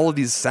all of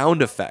these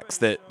sound effects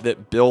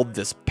that build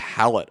this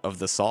palette of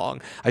the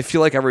song. I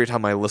feel like every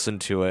time I listen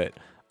to it,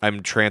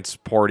 I'm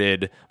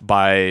transported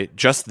by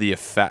just the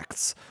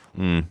effects.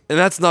 And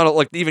that's not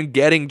like even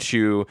getting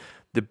to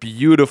the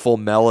beautiful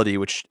melody,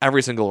 which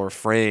every single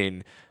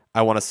refrain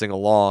I want to sing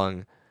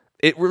along.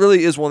 It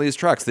really is one of these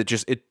tracks that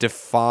it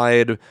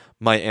defied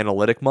my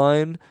analytic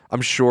mind.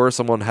 I'm sure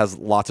someone has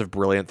lots of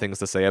brilliant things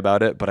to say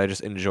about it, but I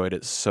just enjoyed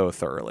it so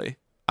thoroughly.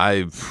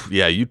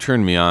 You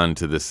turned me on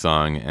to this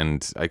song,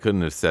 and I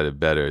couldn't have said it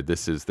better.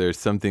 There's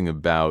something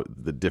about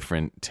the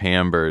different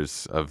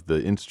timbres of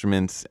the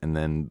instruments, and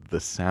then the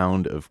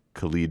sound of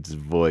Khalid's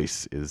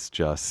voice is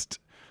just,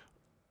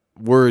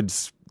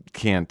 words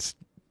can't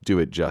do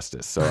it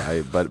justice.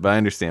 So but I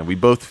understand. We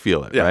both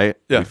feel it, right?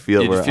 Yeah. We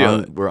feel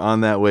it. we're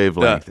on that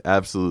wavelength. Yeah.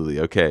 Absolutely.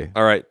 Okay.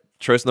 All right.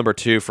 Choice number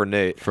 2 for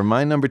Nate. For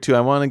my number 2,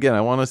 I want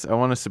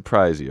to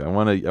surprise you. I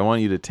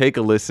want you to take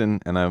a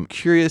listen, and I'm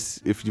curious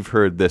if you've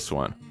heard this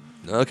one.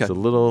 Okay. It's a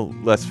little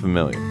less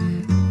familiar.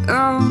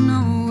 Out of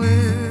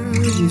nowhere,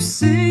 you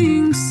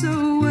sing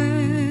so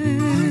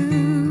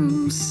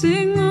well.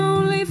 Sing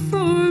only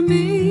for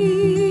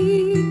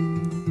me.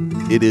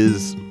 It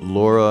is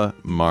Laura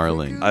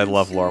Marling. I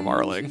love Laura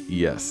Marling.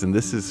 Yes, and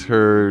this is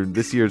her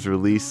this year's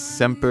release,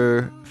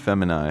 Semper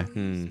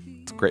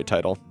Feminae. It's a great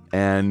title.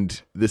 And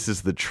this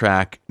is the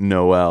track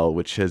Noel,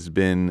 which has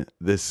been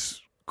this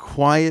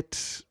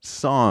quiet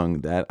song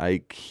that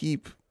I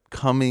keep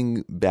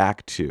coming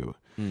back to.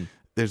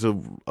 There's a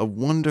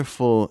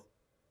wonderful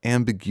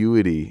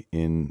ambiguity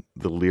in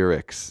the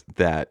lyrics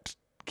that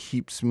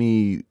keeps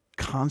me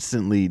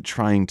constantly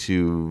trying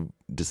to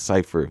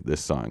decipher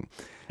this song.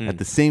 At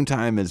the same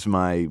time as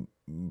my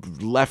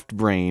left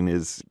brain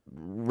is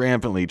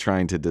rampantly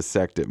trying to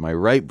dissect it, my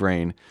right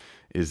brain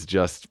is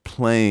just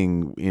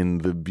playing in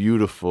the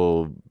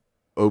beautiful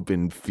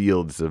open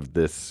fields of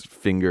this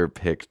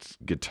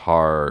finger-picked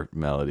guitar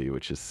melody,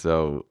 which is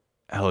so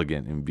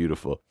elegant and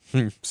beautiful.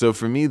 So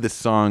for me, the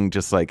song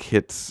just like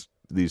hits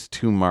these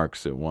two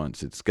marks at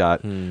once. It's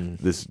got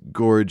this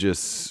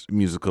gorgeous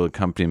musical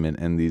accompaniment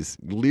and these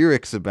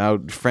lyrics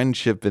about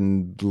friendship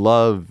and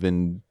love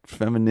and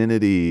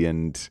femininity,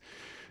 and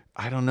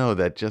I don't know,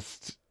 that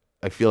just,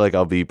 I feel like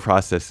I'll be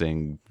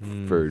processing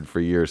for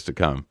years to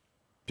come.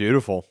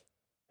 Beautiful.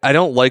 I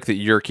don't like that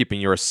you're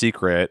keeping yours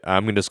secret.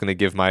 I'm just going to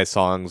give my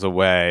songs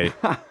away.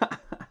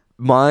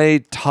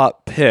 My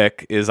top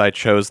pick is I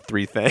chose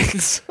Three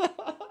Things.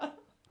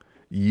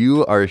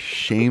 You are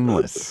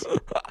shameless.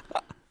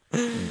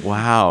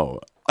 Wow.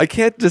 I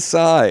can't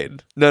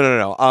decide.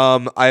 No.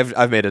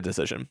 I've made a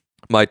decision.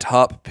 My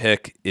top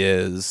pick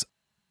is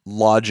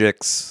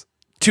Logic's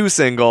two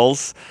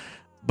singles,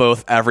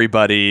 both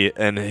Everybody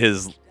and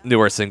his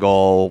newer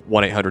single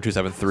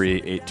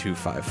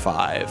 1-800-273-8255.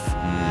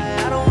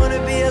 I don't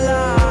wanna be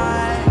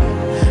alive.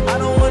 I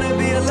don't wanna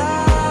be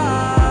alive.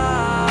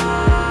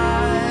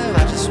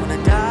 I just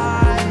wanna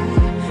die.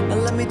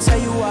 And let me tell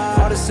you why.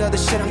 All this other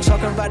shit I'm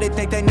talking about, they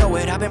think they know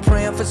it. I've been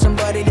praying for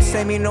somebody to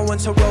save me. No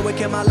one's heroic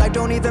in my life.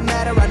 Don't even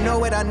matter. I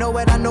know it. I know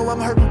I'm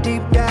hurting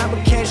deep down,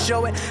 but can't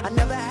show it. I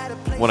never had a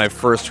place. When I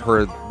first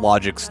heard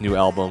Logic's new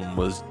album,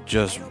 was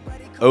just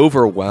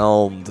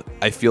overwhelmed.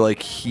 I feel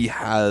like he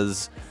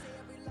has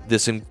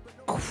this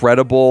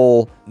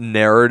incredible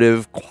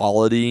narrative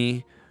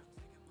quality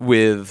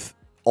with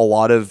a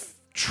lot of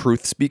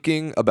truth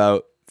speaking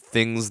about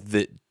things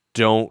that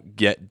don't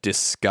get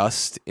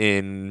discussed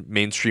in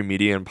mainstream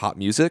media and pop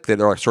music,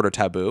 that are sort of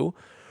taboo,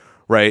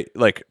 right?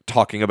 Like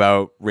talking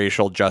about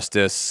racial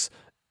justice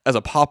as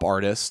a pop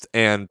artist,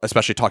 and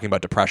especially talking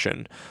about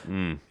depression.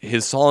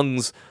 His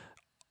songs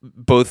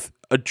both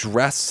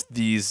address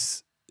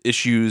these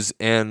issues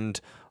and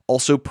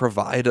also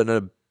provide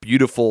a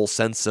beautiful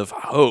sense of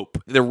hope.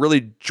 They're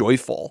really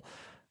joyful.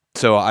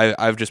 So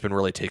I've just been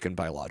really taken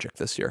by Logic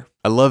this year.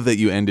 I love that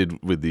you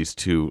ended with these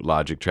two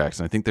Logic tracks.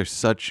 And I think they're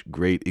such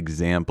great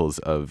examples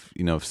of,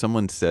 if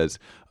someone says,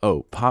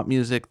 oh, pop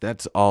music,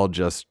 that's all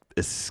just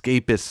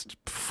escapist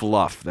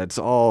fluff. That's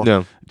all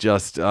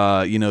just,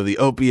 the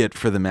opiate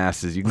for the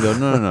masses. You can go,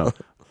 no.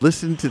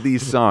 Listen to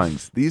these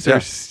songs. These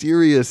are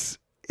serious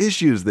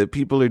issues that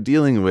people are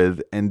dealing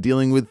with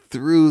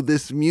through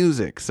this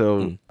music.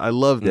 So I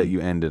love that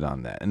you ended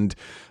on that. And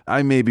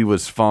I maybe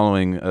was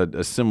following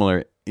a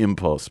similar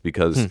impulse,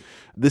 because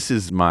this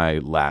is my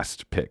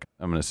last pick.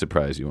 I'm going to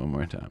surprise you one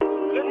more time.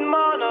 Good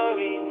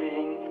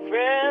morning,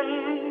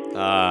 friend.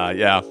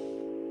 Yeah.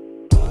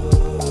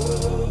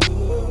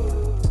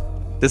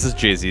 This is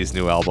Jay-Z's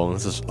new album.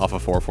 This is off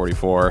of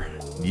 444.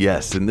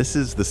 Yes, and this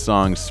is the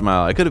song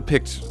Smile. I could have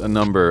picked a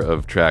number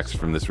of tracks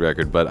from this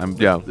record, but I'm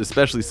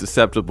especially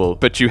susceptible.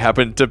 But you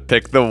happened to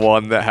pick the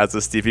one that has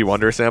a Stevie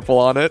Wonder sample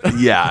on it?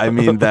 Yeah, I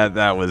mean,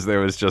 there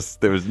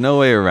was no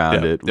way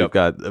around it. We've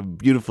got a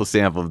beautiful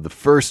sample of the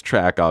first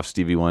track off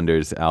Stevie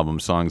Wonder's album,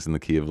 Songs in the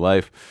Key of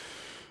Life.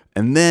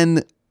 And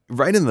then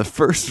right in the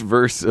first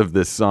verse of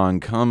this song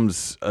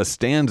comes a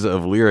stanza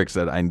of lyrics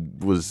that I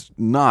was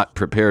not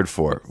prepared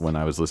for when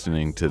I was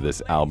listening to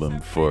this album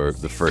for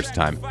the first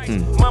time.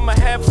 Mama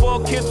had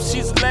 4 kids, but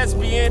she's a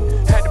lesbian.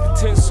 Had to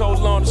pretend so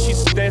long that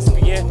she's a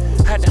thespian.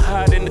 Had to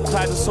hide in the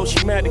closet so she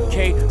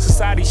medicate.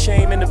 Society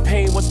shame and the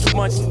pain was too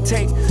much to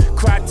take.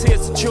 Cried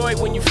tears of joy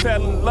when you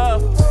fell in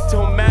love.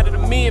 Don't matter to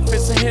me if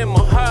it's a him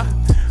or her.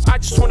 I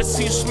just want to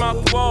see you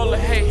smile through all the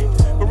hate.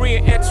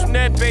 Maria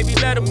Antoinette, baby,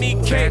 let her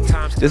meet Kate.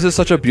 This is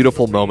such a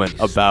beautiful moment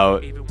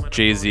about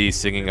Jay-Z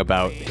singing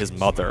about his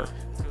mother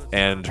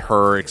and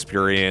her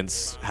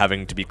experience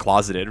having to be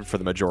closeted for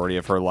the majority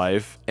of her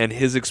life, and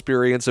his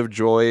experience of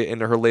joy in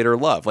her later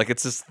love. Like,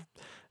 it's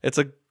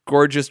a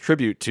gorgeous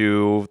tribute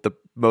to the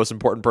most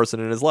important person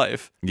in his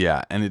life.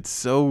 Yeah, and it's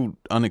so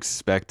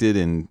unexpected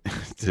and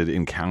to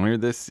encounter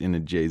this in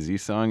a Jay-Z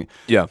song.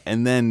 Yeah.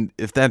 And then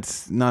if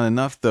that's not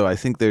enough, though, I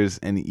think there's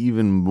an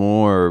even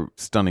more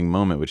stunning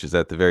moment, which is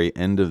at the very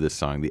end of this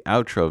song. The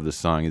outro of the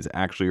song is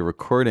actually a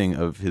recording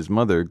of his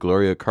mother,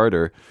 Gloria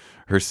Carter,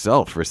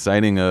 herself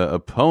reciting a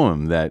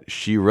poem that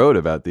she wrote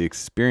about the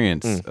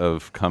experience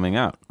of coming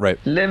out. Right.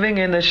 Living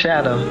in the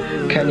shadow,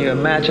 can you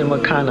imagine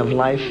what kind of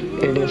life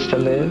it is to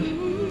live?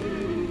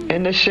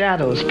 In the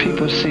shadows,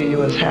 people see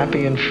you as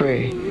happy and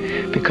free,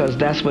 because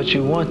that's what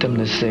you want them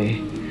to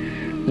see.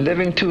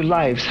 Living 2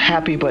 lives,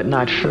 happy but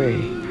not free.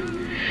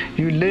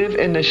 You live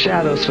in the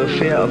shadows for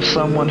fear of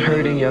someone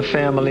hurting your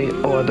family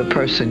or the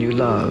person you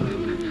love.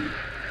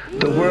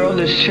 The world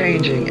is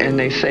changing and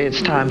they say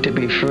it's time to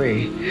be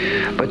free,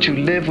 but you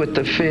live with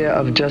the fear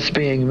of just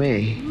being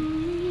me.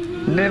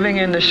 Living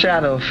in the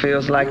shadow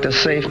feels like the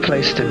safe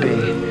place to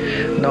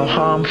be. No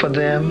harm for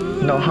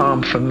them, no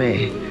harm for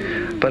me.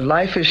 But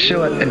life is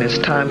short and it's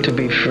time to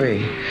be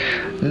free.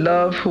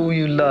 Love who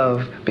you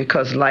love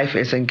because life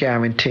isn't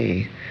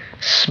guaranteed.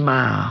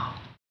 Smile.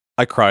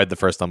 I cried the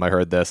first time I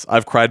heard this.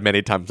 I've cried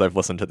many times I've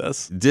listened to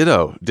this.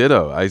 Ditto.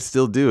 I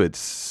still do. It's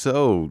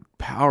so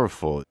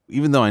powerful.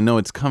 Even though I know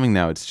it's coming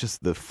now, it's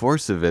just the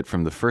force of it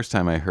from the first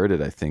time I heard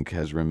it, I think,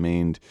 has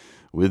remained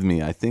with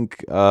me. I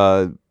think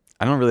I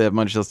don't really have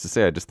much else to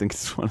say. I just think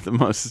it's one of the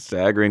most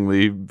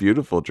staggeringly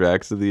beautiful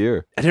tracks of the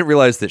year. I didn't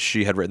realize that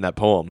she had written that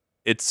poem.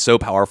 It's so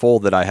powerful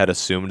that I had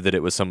assumed that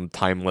it was some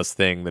timeless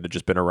thing that had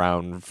just been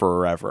around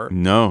forever.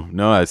 No.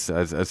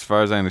 As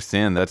far as I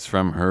understand, that's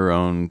from her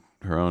own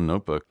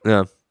notebook.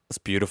 Yeah, it's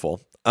beautiful.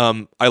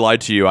 I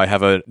lied to you. I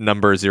have a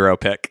number 0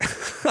 pick.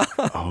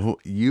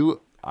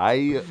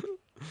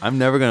 I'm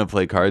never going to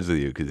play cards with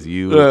you because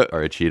you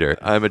are a cheater.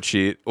 I'm a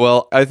cheat.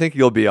 Well, I think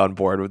you'll be on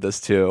board with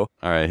this too.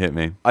 All right, hit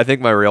me. I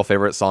think my real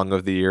favorite song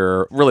of the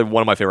year, really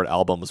one of my favorite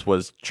albums,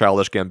 was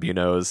Childish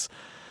Gambino's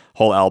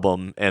whole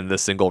album and the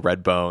single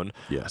Redbone.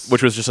 Yes.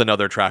 Which was just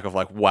another track of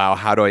like, wow,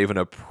 how do I even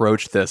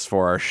approach this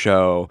for our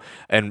show?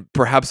 And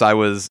perhaps I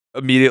was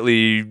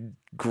immediately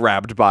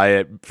grabbed by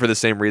it for the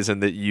same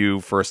reason that you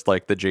first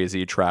liked the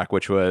Jay-Z track,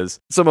 which was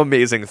some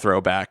amazing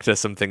throwback to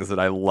some things that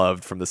I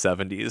loved from the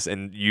 70s.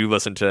 And you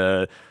listened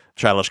to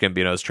Childish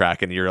Gambino's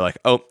track and you're like,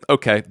 oh,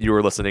 okay, you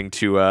were listening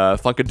to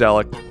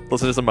Funkadelic,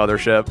 listen to some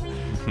Mothership.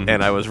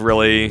 And I was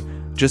really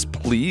just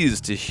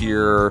pleased to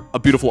hear a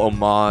beautiful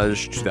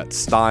homage to that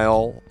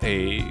style,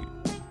 a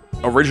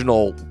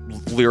original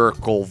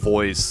lyrical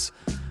voice,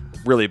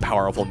 really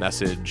powerful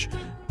message,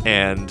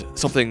 and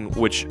something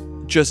which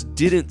just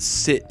didn't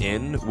sit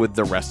in with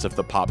the rest of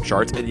the pop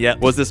charts and yet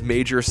was this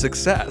major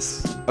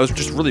success. I was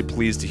just really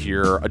pleased to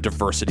hear a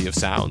diversity of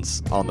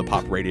sounds on the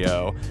pop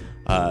radio.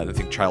 I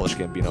think Childish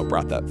Gambino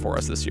brought that for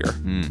us this year.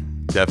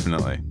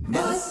 Definitely.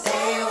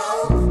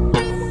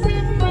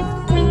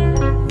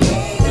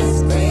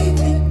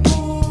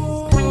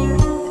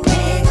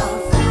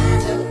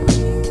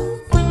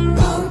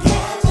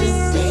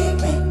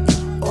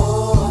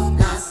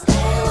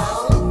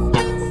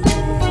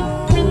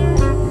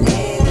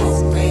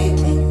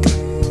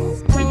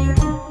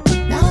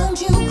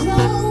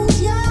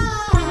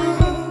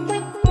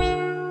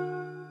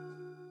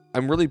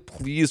 I'm really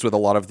pleased with a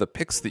lot of the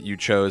picks that you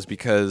chose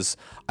because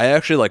I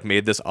actually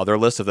made this other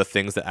list of the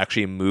things that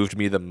actually moved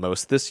me the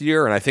most this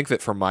year. And I think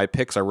that for my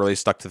picks, I really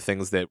stuck to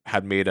things that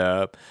had made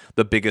the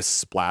biggest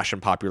splash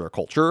in popular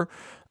culture,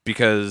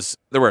 because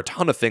there were a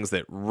ton of things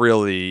that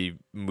really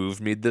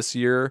moved me this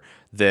year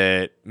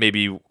that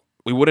maybe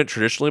we wouldn't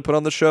traditionally put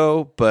on the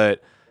show.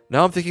 But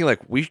now I'm thinking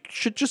we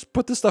should just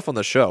put this stuff on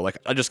the show.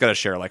 I just got to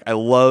share, I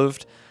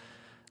loved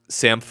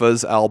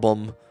Sampha's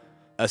album,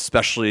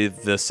 especially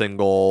the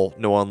single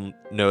No One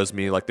Knows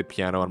Me Like the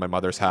Piano in My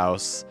Mother's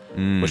House,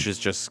 which is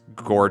just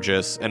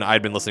gorgeous. And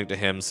I'd been listening to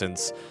him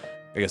since,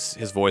 I guess,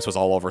 his voice was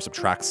all over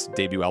Subtract's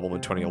debut album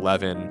in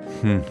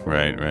 2011.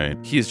 Right.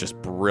 He's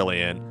just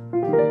brilliant.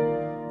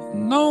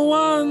 No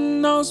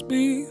one knows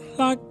me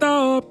like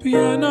the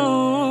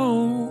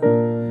piano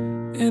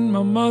in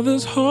my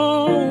mother's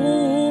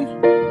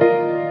home.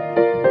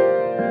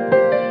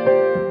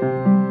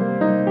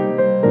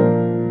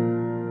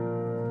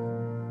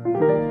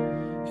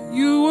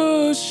 You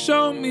would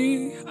show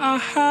me I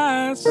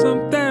had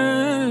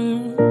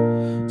something.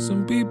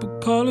 Some people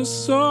call it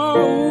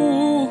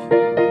soul.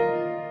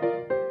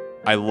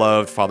 I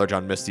loved Father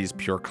John Misty's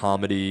pure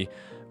comedy.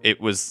 It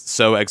was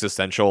so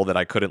existential that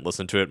I couldn't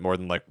listen to it more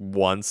than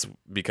once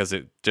because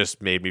it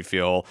just made me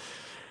feel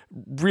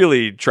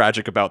really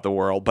tragic about the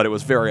world, but it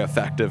was very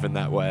effective in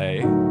that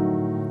way.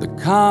 The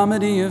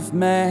comedy of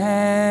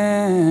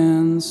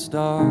man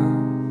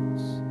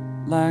starts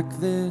like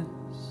this.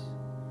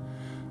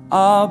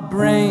 Our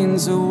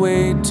brains are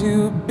way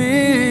too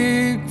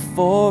big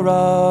for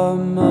our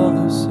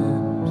mothersips,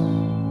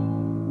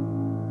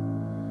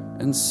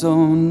 and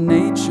so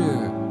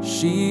nature,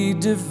 she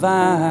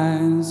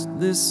devised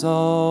this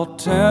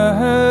alternative.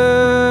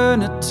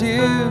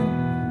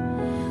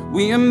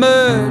 We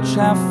emerge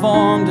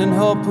half-formed and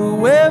hope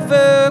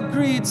whoever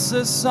greets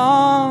us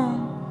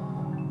on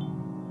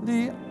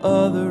the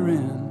other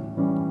end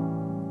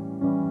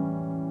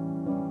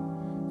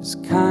is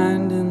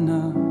kind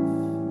enough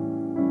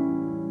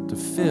to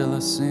fill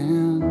us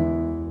in.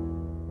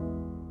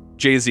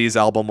 Jay-Z's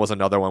album was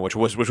another one which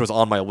was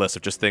on my list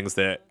of just things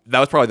that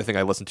was probably the thing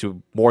I listened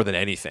to more than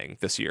anything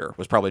this year,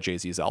 was probably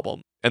Jay-Z's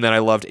album. And then I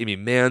loved Amy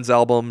Mann's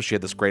album. She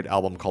had this great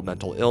album called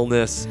Mental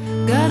Illness.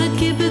 Gotta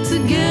keep it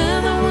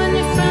together when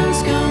your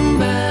friends come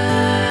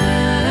back.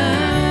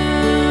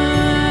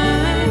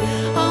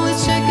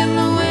 Always checking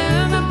the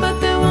weather, but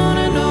they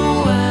wanna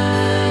know why.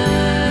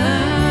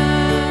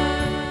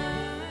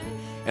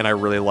 And I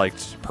really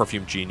liked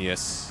Perfume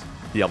Genius,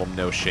 the album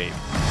No Shape.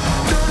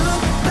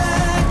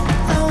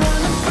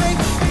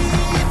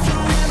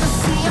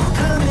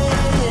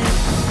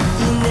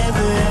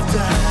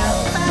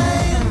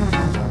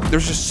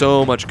 There's just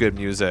so much good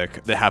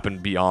music that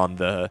happened beyond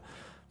the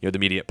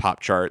immediate pop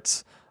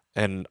charts.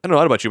 And I don't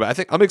know about you, but I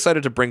think I'm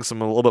excited to bring a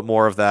little bit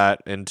more of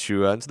that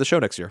into the show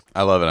next year.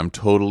 I love it. I'm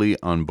totally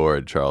on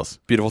board, Charles.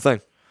 Beautiful thing.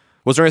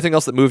 Was there anything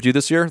else that moved you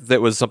this year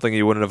that was something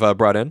you wouldn't have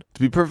brought in? To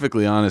be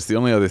perfectly honest, the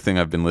only other thing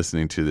I've been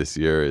listening to this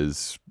year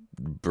is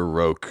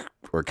Baroque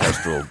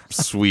orchestral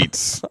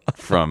suites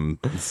from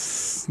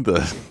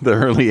the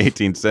early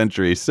 18th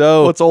century.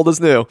 So what's old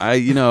is new.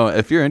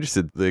 If you're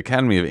interested, the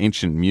Academy of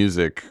Ancient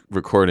Music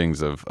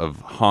recordings of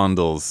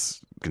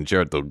Handel's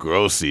Concerto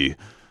Grossi,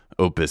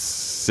 Opus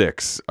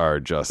 6, are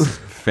just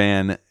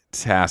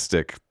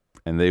fantastic,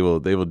 and they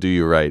will do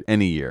you right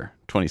any year.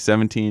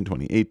 2017,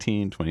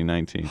 2018,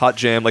 2019. Hot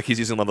jam, like he's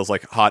using one of those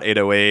like hot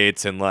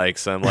 808s and like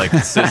some like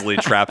sizzly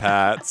trap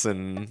hats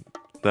and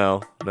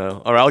no.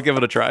 All right, I'll give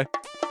it a try.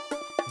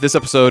 This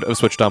episode of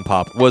Switched on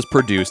Pop was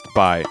produced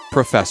by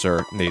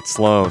Professor Nate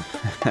Sloan.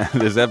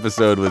 This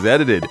episode was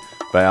edited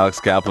by Alex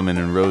Kappelman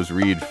and Rose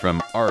Reed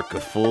from ARC, a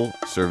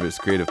full-service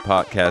creative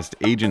podcast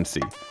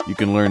agency. You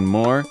can learn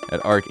more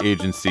at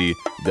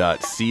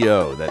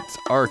arcagency.co. That's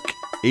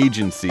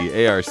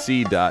ARC.agency,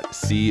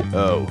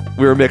 ARC.co.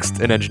 We were mixed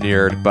and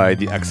engineered by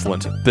the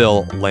excellent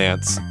Bill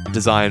Lance,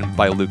 designed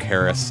by Luke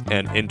Harris,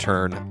 and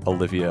intern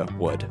Olivia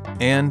Wood.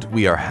 And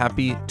we are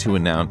happy to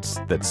announce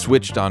that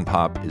Switched on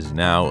Pop is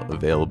now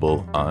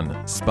available on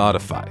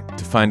Spotify.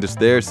 To find us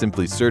there,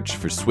 simply search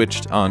for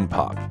Switched on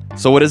Pop.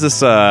 So what is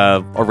this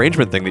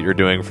arrangement thing that you're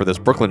doing for this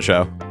Brooklyn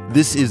show?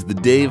 This is the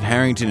Dave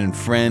Harrington and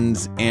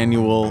Friends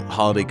annual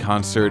holiday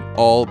concert.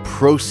 All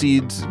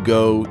proceeds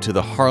go to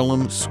the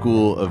Harlem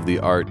School of the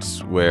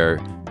Arts, where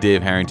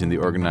Dave Harrington, the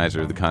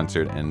organizer of the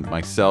concert, and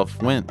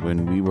myself went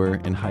when we were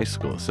in high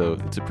school. So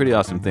it's a pretty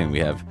awesome thing. We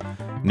have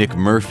Nick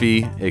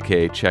Murphy,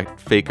 a.k.a. Chet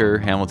Faker,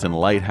 Hamilton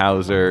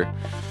Lighthouser.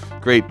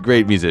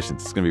 Great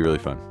musicians. It's going to be really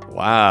fun.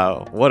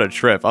 Wow, what a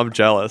trip. I'm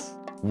jealous.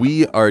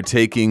 We are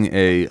taking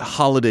a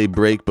holiday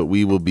break, but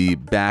we will be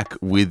back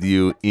with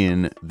you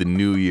in the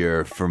new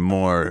year for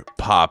more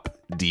pop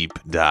deep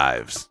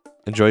dives.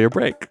 Enjoy your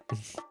break.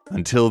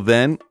 Until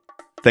then,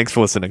 thanks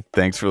for listening.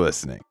 Thanks for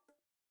listening.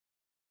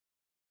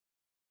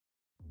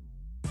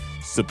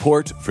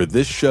 Support for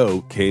this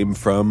show came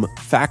from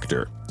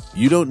Factor.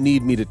 You don't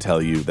need me to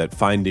tell you that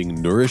finding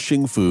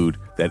nourishing food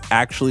that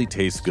actually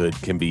tastes good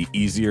can be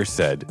easier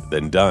said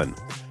than done.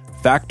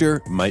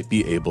 Factor might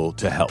be able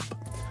to help.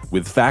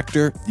 With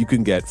Factor, you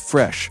can get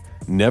fresh,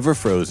 never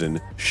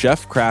frozen,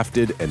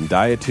 chef-crafted, and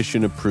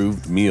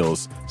dietitian-approved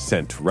meals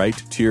sent right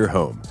to your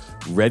home,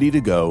 ready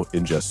to go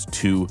in just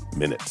 2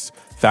 minutes.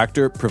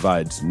 Factor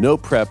provides no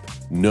prep,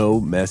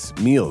 no mess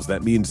meals.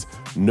 That means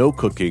no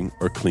cooking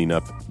or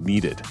cleanup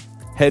needed.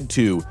 Head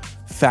to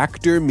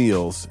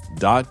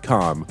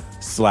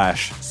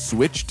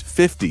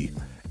factormeals.com/switched50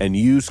 and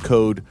use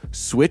code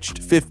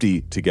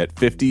SWITCHED50 to get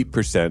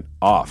 50%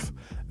 off.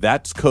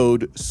 That's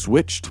code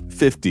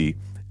SWITCHED50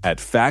 at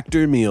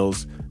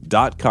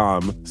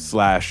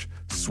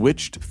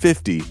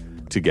factormeals.com/switched50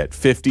 to get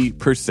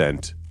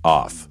 50%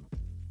 off.